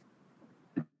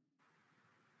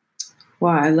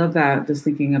 Wow, I love that. Just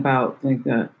thinking about like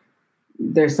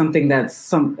there's something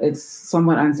it's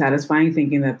somewhat unsatisfying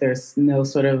thinking that there's no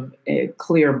sort of a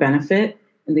clear benefit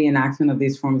in the enactment of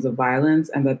these forms of violence,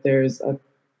 and that there's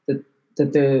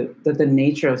the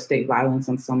nature of state violence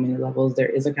on so many levels, there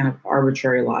is a kind of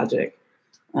arbitrary logic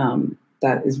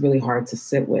that is really hard to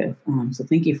sit with. So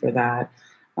thank you for that.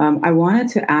 I wanted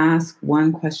to ask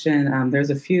one question.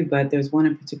 There's a few, but there's one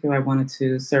in particular I wanted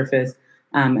to surface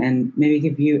and maybe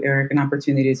give you, Eric, an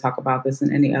opportunity to talk about this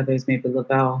and any others, maybe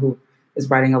Lavelle, who is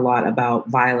writing a lot about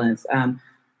violence.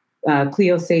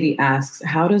 Cleo Sadie asks,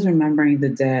 how does remembering the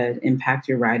dead impact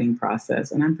your writing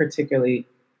process? And I'm particularly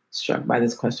struck by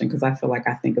this question because I feel like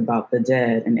I think about the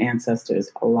dead and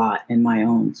ancestors a lot in my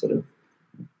own sort of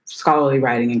scholarly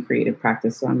writing and creative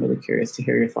practice. So I'm really curious to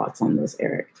hear your thoughts on this,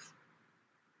 Eric.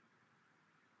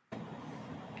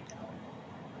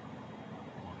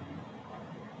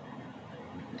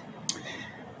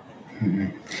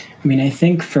 I mean, I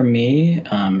think for me,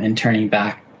 in turning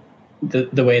back,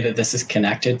 the way that this is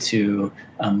connected to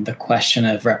the question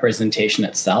of representation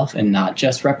itself and not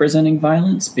just representing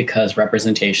violence, because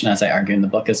representation, as I argue in the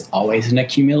book, is always an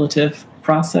accumulative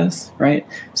process, right?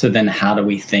 So then how do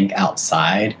we think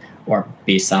outside or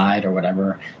beside or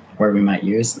whatever word we might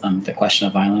use, the question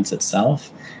of violence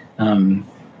itself? I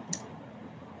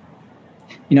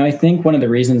think one of the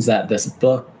reasons that this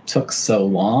book took so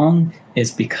long is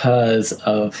because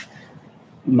of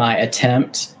my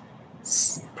attempt,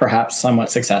 perhaps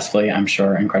somewhat successfully, I'm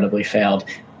sure incredibly failed,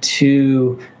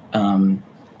 to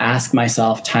ask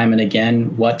myself time and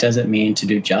again, what does it mean to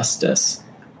do justice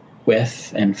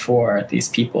with and for these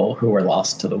people who were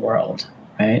lost to the world,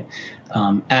 right?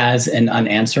 As an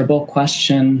unanswerable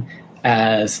question,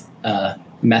 as a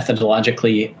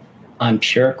methodologically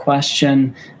unpure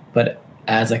question, but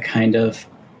as a kind of,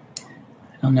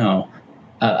 I don't know,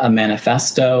 a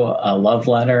manifesto, a love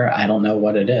letter, I don't know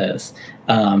what it is.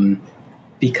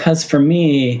 Because for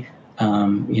me,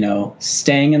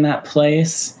 staying in that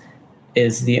place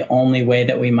is the only way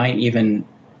that we might even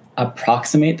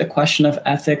approximate the question of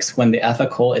ethics when the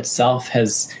ethical itself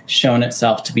has shown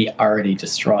itself to be already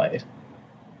destroyed,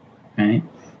 right?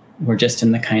 We're just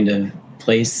in the kind of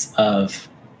place of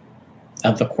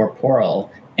the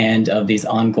corporeal and of these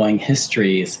ongoing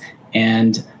histories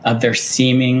and of their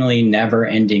seemingly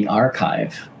never-ending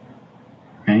archive,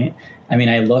 right? I mean,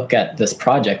 I look at this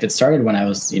project, it started when I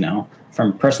was,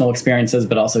 from personal experiences,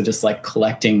 but also just like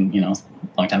collecting, a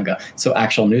long time ago. So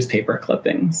actual newspaper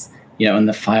clippings, and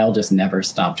the file just never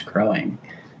stopped growing.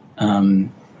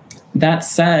 That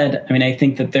said, I mean, I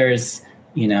think that there's,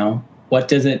 what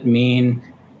does it mean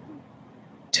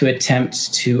to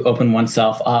attempt to open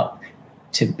oneself up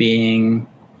to being,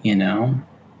 in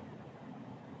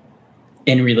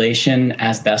relation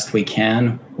as best we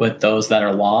can with those that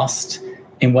are lost?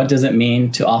 And what does it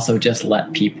mean to also just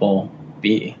let people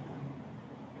be,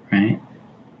 right?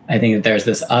 I think that there's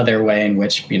this other way in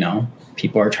which,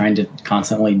 people are trying to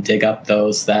constantly dig up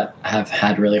those that have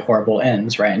had really horrible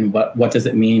ends, right? And what does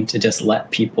it mean to just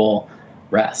let people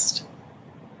rest,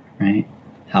 right?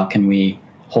 How can we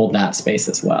hold that space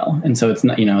as well? And so it's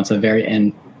not, it's a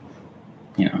very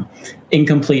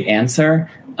incomplete answer,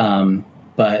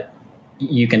 but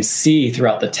you can see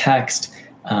throughout the text,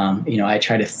 I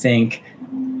try to think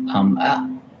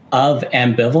of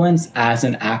ambivalence as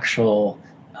an actual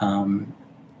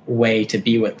way to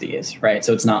be with these, right?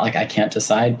 So it's not like I can't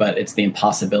decide, but it's the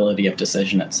impossibility of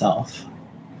decision itself.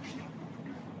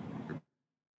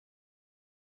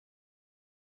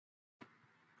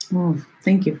 Oh,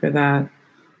 thank you for that.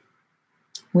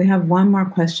 We have one more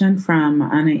question from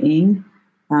Anna Ing,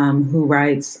 who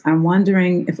writes, I'm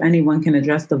wondering if anyone can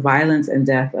address the violence and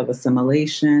death of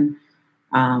assimilation.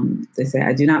 They say,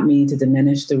 I do not mean to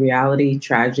diminish the reality,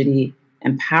 tragedy,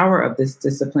 and power of this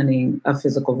disciplining of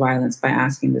physical violence by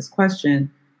asking this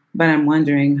question, but I'm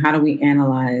wondering, how do we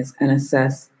analyze and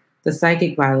assess the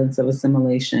psychic violence of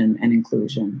assimilation and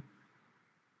inclusion?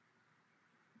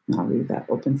 And I'll leave that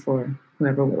open for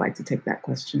whoever would like to take that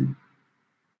question.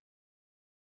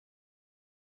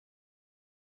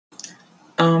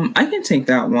 I can take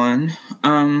that one.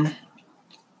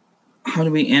 How do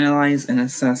we analyze and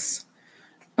assess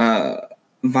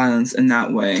violence in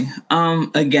that way?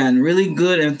 Again, really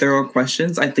good and thorough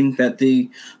questions. I think that the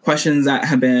questions that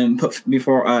have been put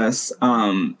before us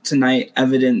tonight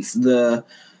evidence the,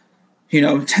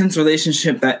 tense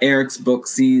relationship that Eric's book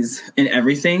sees in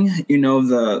everything,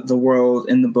 the world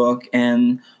in the book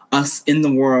and us in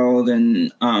the world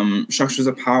and structures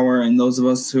of power and those of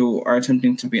us who are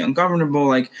attempting to be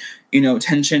ungovernable,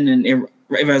 tension and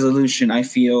irresolution, I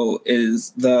feel, is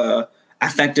the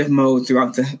affective mode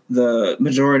throughout the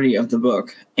majority of the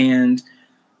book. And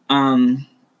I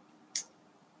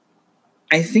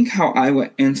think how I would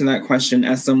answer that question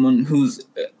as someone who's,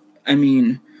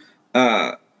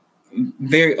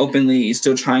 very openly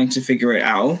still trying to figure it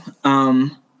out.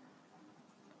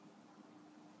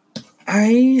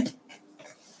 I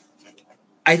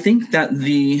think that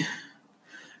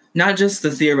not just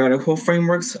the theoretical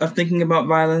frameworks of thinking about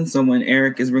violence, so when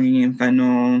Eric is bringing in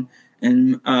Fanon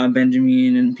and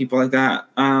Benjamin and people like that,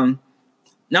 not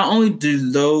only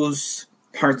do those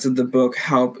parts of the book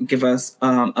help give us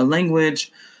a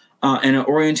language and an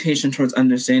orientation towards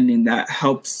understanding that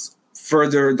helps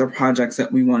further the projects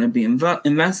that we want to be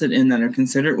invested in that are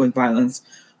considered with violence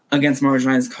against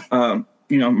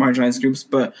marginalized groups,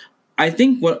 but I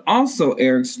think what also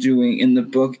Eric's doing in the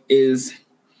book is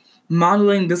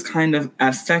modeling this kind of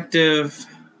affective,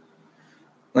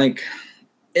 it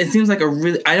seems like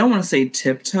I don't want to say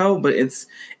tiptoe, but it's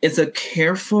a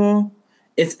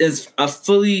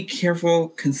fully careful,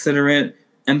 considerate,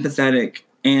 empathetic,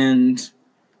 and,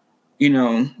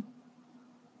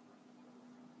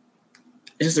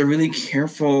 just a really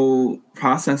careful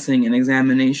processing and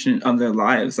examination of their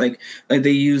lives. Like they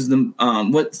use them,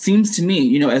 what seems to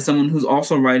me, as someone who's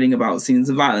also writing about scenes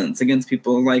of violence against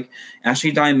people like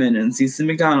Ashley Diamond and Cece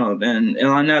McDonald and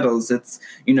Ilan Nettles, it's,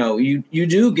 you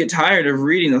do get tired of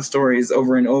reading those stories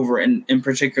over and over in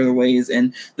particular ways.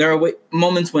 And there are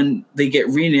moments when they get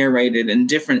re-narrated and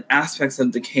different aspects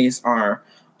of the case are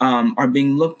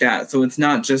being looked at. So it's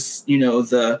not just,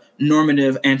 the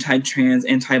normative anti-trans,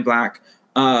 anti-Black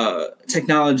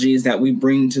technologies that we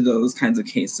bring to those kinds of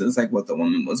cases, like what the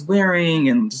woman was wearing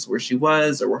and just where she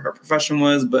was or where her profession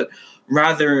was, but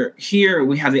rather here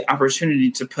we have the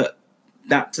opportunity to put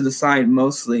that to the side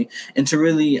mostly and to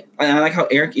really, and I like how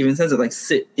Eric even says it,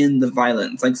 sit in the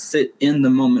violence, sit in the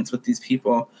moments with these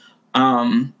people.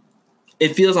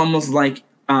 It feels almost like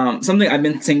something I've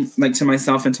been saying to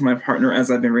myself and to my partner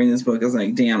as I've been reading this book is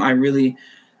damn, I really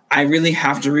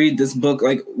have to read this book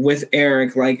with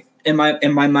Eric in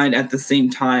my mind at the same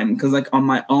time, because on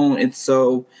my own it's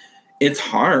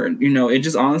hard, it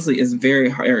just honestly is very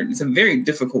hard. It's a very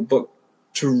difficult book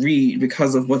to read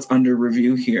because of what's under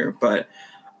review here, but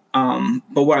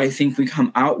But what I think we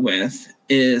come out with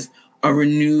is a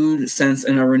renewed sense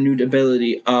and a renewed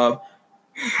ability of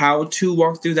how to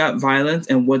walk through that violence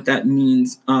and what that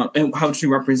means, and how to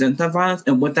represent that violence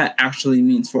and what that actually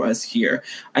means for us here.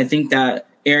 I think that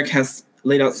Eric has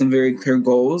laid out some very clear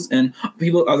goals, and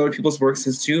other people's works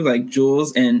has too, like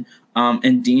Jules and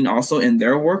Dean also in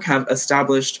their work have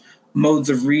established modes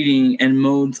of reading and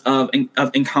modes of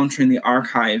encountering the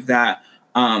archive that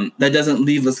doesn't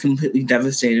leave us completely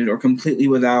devastated or completely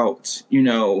without,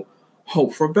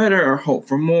 hope for better or hope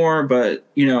for more. But,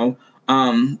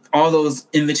 all those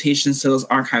invitations to those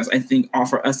archives, I think,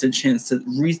 offer us a chance to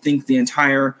rethink the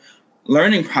entire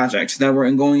learning project that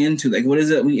we're going into. Like, what is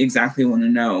it we exactly want to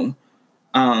know?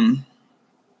 And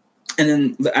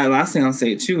then the last thing I'll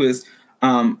say, too, is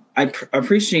I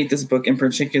appreciate this book in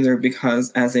particular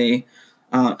because as a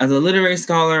literary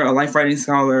scholar, a life writing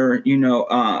scholar,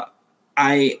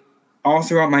 I, all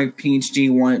throughout my PhD,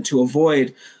 wanted to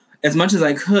avoid, as much as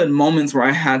I could, moments where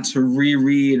I had to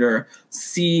reread or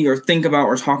see or think about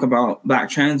or talk about Black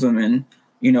trans women,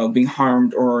 being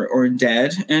harmed or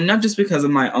dead. And not just because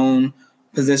of my own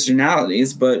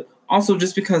positionalities, but also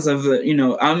just because of the,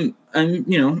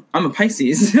 I'm a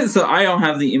Pisces, so I don't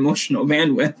have the emotional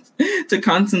bandwidth to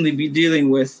constantly be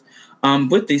dealing with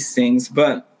these things.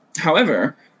 But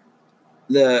however,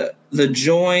 the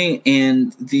joy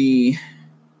and the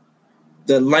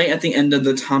light at the end of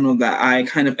the tunnel that I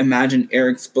kind of imagine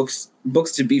Eric's books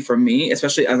to be for me,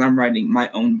 especially as I'm writing my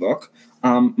own book,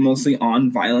 mostly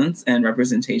on violence and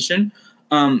representation,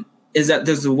 is that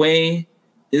there's a way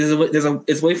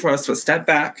for us to step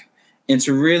back and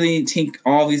to really take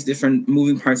all these different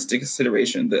moving parts into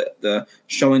consideration, the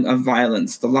showing of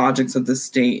violence, the logics of the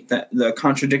state, the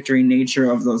contradictory nature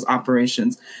of those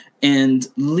operations, and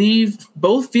leave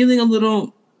both feeling a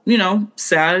little,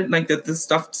 sad, like that this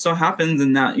stuff still happens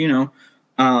and that,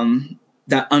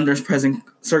 that under present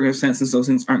circumstances, those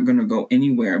things aren't going to go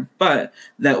anywhere, but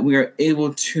that we are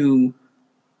able to,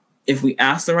 if we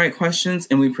ask the right questions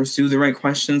and we pursue the right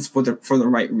questions for the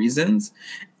right reasons.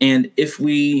 And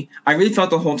I really felt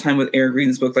the whole time with Eric reading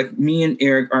this book, like me and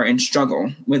Eric are in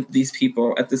struggle with these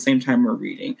people at the same time we're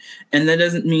reading. And that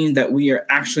doesn't mean that we are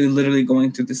actually literally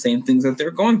going through the same things that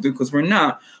they're going through, because we're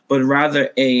not, but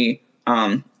rather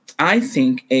I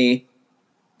think an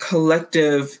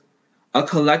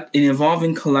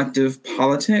evolving collective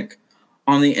politic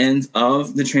on the ends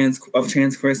of trans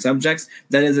queer subjects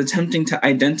that is attempting to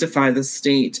identify the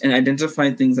state and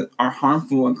identify things that are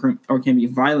harmful or can be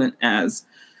violent as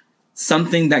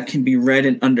something that can be read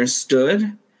and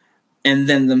understood, and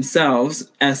then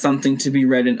themselves as something to be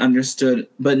read and understood,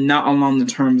 but not along the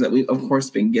terms that we've, of course,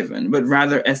 been given, but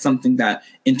rather as something that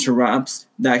interrupts,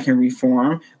 that can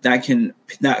reform, that can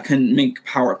make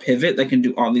power pivot, that can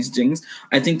do all these things.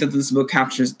 I think that this book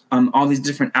captures all these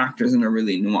different actors in a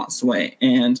really nuanced way.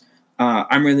 And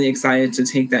I'm really excited to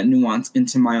take that nuance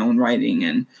into my own writing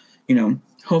and,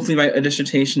 hopefully write a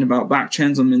dissertation about Black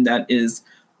trans women that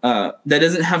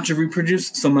doesn't have to reproduce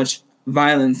so much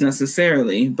violence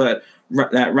necessarily, but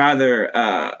that rather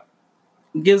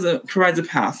provides a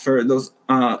path for those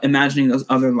imagining those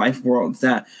other life worlds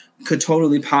that could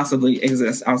totally possibly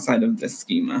exist outside of this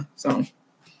schema. So,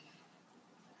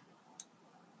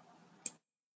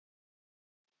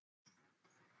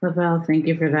 Lavelle, thank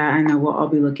you for that. I know we'll all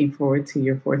be looking forward to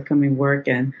your forthcoming work,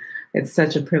 and it's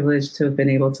such a privilege to have been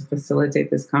able to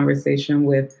facilitate this conversation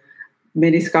with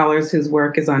many scholars whose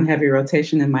work is on heavy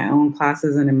rotation in my own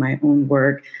classes and in my own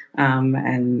work,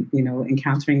 and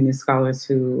encountering new scholars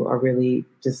who are really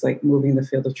just like moving the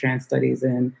field of trans studies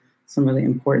in some really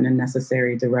important and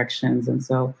necessary directions. And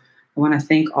so I want to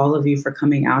thank all of you for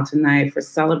coming out tonight, for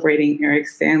celebrating Eric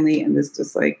Stanley and this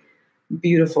just like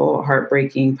beautiful,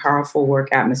 heartbreaking, powerful work,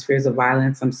 Atmospheres of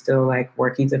Violence. I'm still like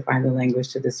working to find the language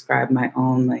to describe my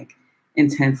own like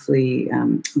intensely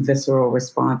visceral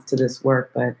response to this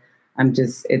work, but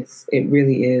it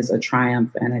really is a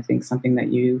triumph, and I think something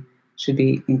that you should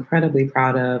be incredibly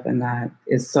proud of, and that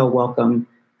is so welcome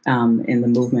in the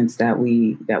movements that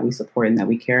we support and that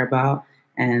we care about.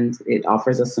 And it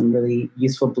offers us some really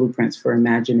useful blueprints for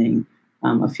imagining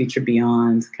a future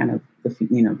beyond kind of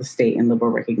the state and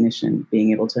liberal recognition,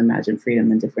 being able to imagine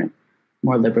freedom in different,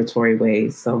 more liberatory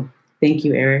ways. So thank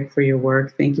you, Eric, for your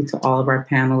work. Thank you to all of our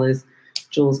panelists.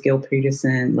 Jules Gill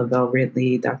Peterson, Lavelle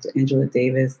Ridley, Dr. Angela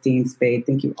Davis, Dean Spade.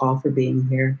 Thank you all for being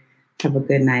here. Have a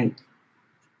good night.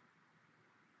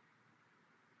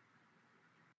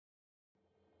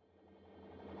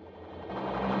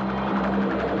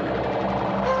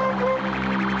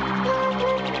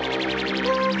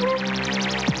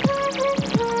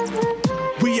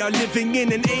 We are are living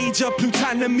in an age of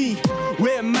plutonymy,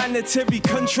 where monetary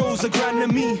controls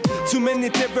agronomy. Too many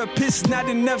therapists, not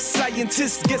enough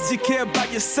scientists. Guess you care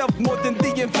about yourself more than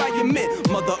the environment.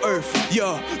 Mother Earth,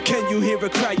 yeah, can you hear her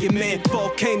crying, man?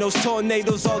 Volcanoes,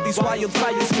 tornadoes, all these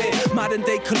wildfires, man. Modern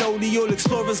day colonial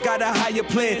explorers got a higher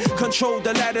plan. Control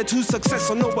the ladder to success,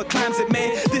 so no one climbs it,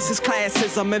 man. This is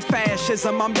classism and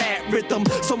fascism, I'm that rhythm.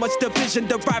 So much division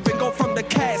deriving all from the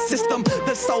caste system.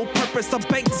 The sole purpose of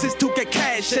banks is to get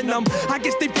cash in them. I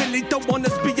guess they really don't want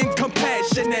us being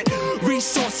compassionate.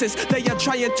 Resources, they are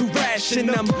trying to ration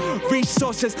them.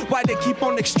 Resources, why they keep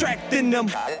on extracting them?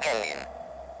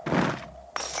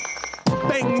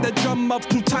 Bang the drum of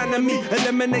plutonymy,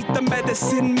 eliminate the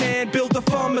medicine man, build a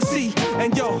pharmacy.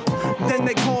 And yo, then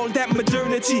they call that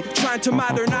modernity, trying to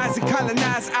modernize and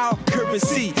colonize our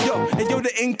currency. Yo, and yo,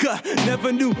 the Inca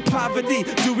never knew poverty.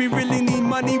 Do we really need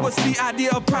money? What's the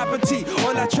idea of property?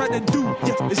 All I try to do,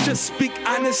 yeah, is just speak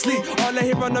honestly. All I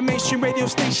hear on the mainstream radio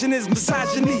station is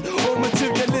misogyny or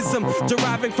materialism,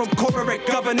 deriving from corporate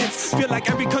governance. Feel like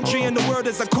every country in the world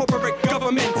is a corporate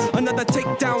government. Another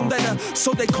takedown letter,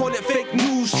 so they call it fake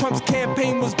news. Trump's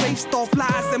campaign was based off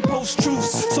lies and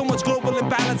post-truths. So much global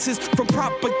imbalances from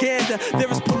propaganda. There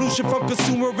is pollution from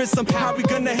consumerism. How we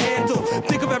gonna handle?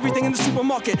 Think of everything in the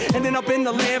supermarket, ending up in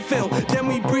the landfill. Then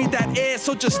we breathe that air,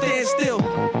 so just stand still.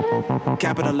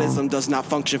 Capitalism does not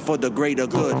function for the greater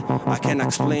good. I can't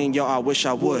explain, yo, I wish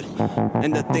I would.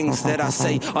 And the things that I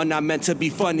say are not meant to be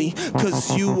funny,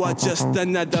 cause you are just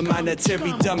another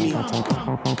monetary dummy.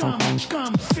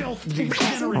 Scum, filth,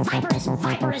 degenerate, viperous,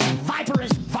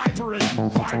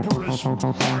 murdering, crash,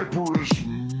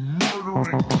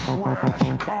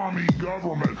 commie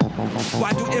government.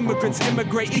 Why do immigrants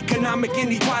immigrate? Economic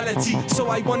inequality. So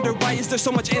I wonder, why is there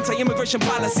so much anti-immigration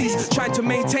policies trying to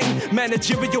maintain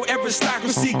managerial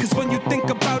aristocracy? Cause when you think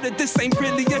about it, this ain't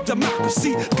really a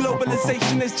democracy.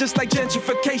 Globalization is just like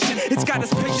gentrification. It's got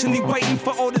us patiently waiting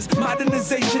for all this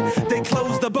modernization. They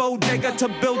close the bodega to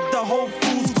build the Whole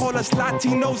Foods. Call us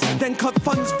Latinos, then cut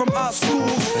funds from our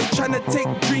schools. Trying to take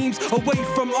dreams away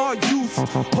from our youth.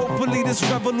 Hopefully this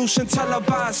revolution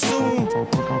televised soon.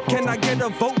 Can I get a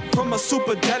vote from a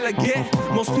super delegate?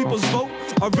 Most people's vote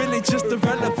are really just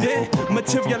irrelevant.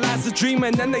 Materialize a dream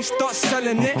and then they start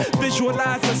selling it.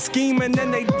 Visualize a scheme and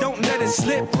then they don't let it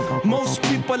slip. Most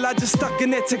people are just stuck in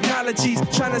their technologies,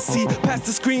 trying to see past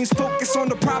the screens, focus on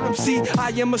the problem. See, I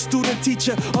am a student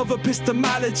teacher of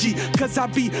epistemology, cause I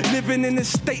be living in a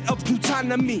state of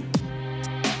plutonymy.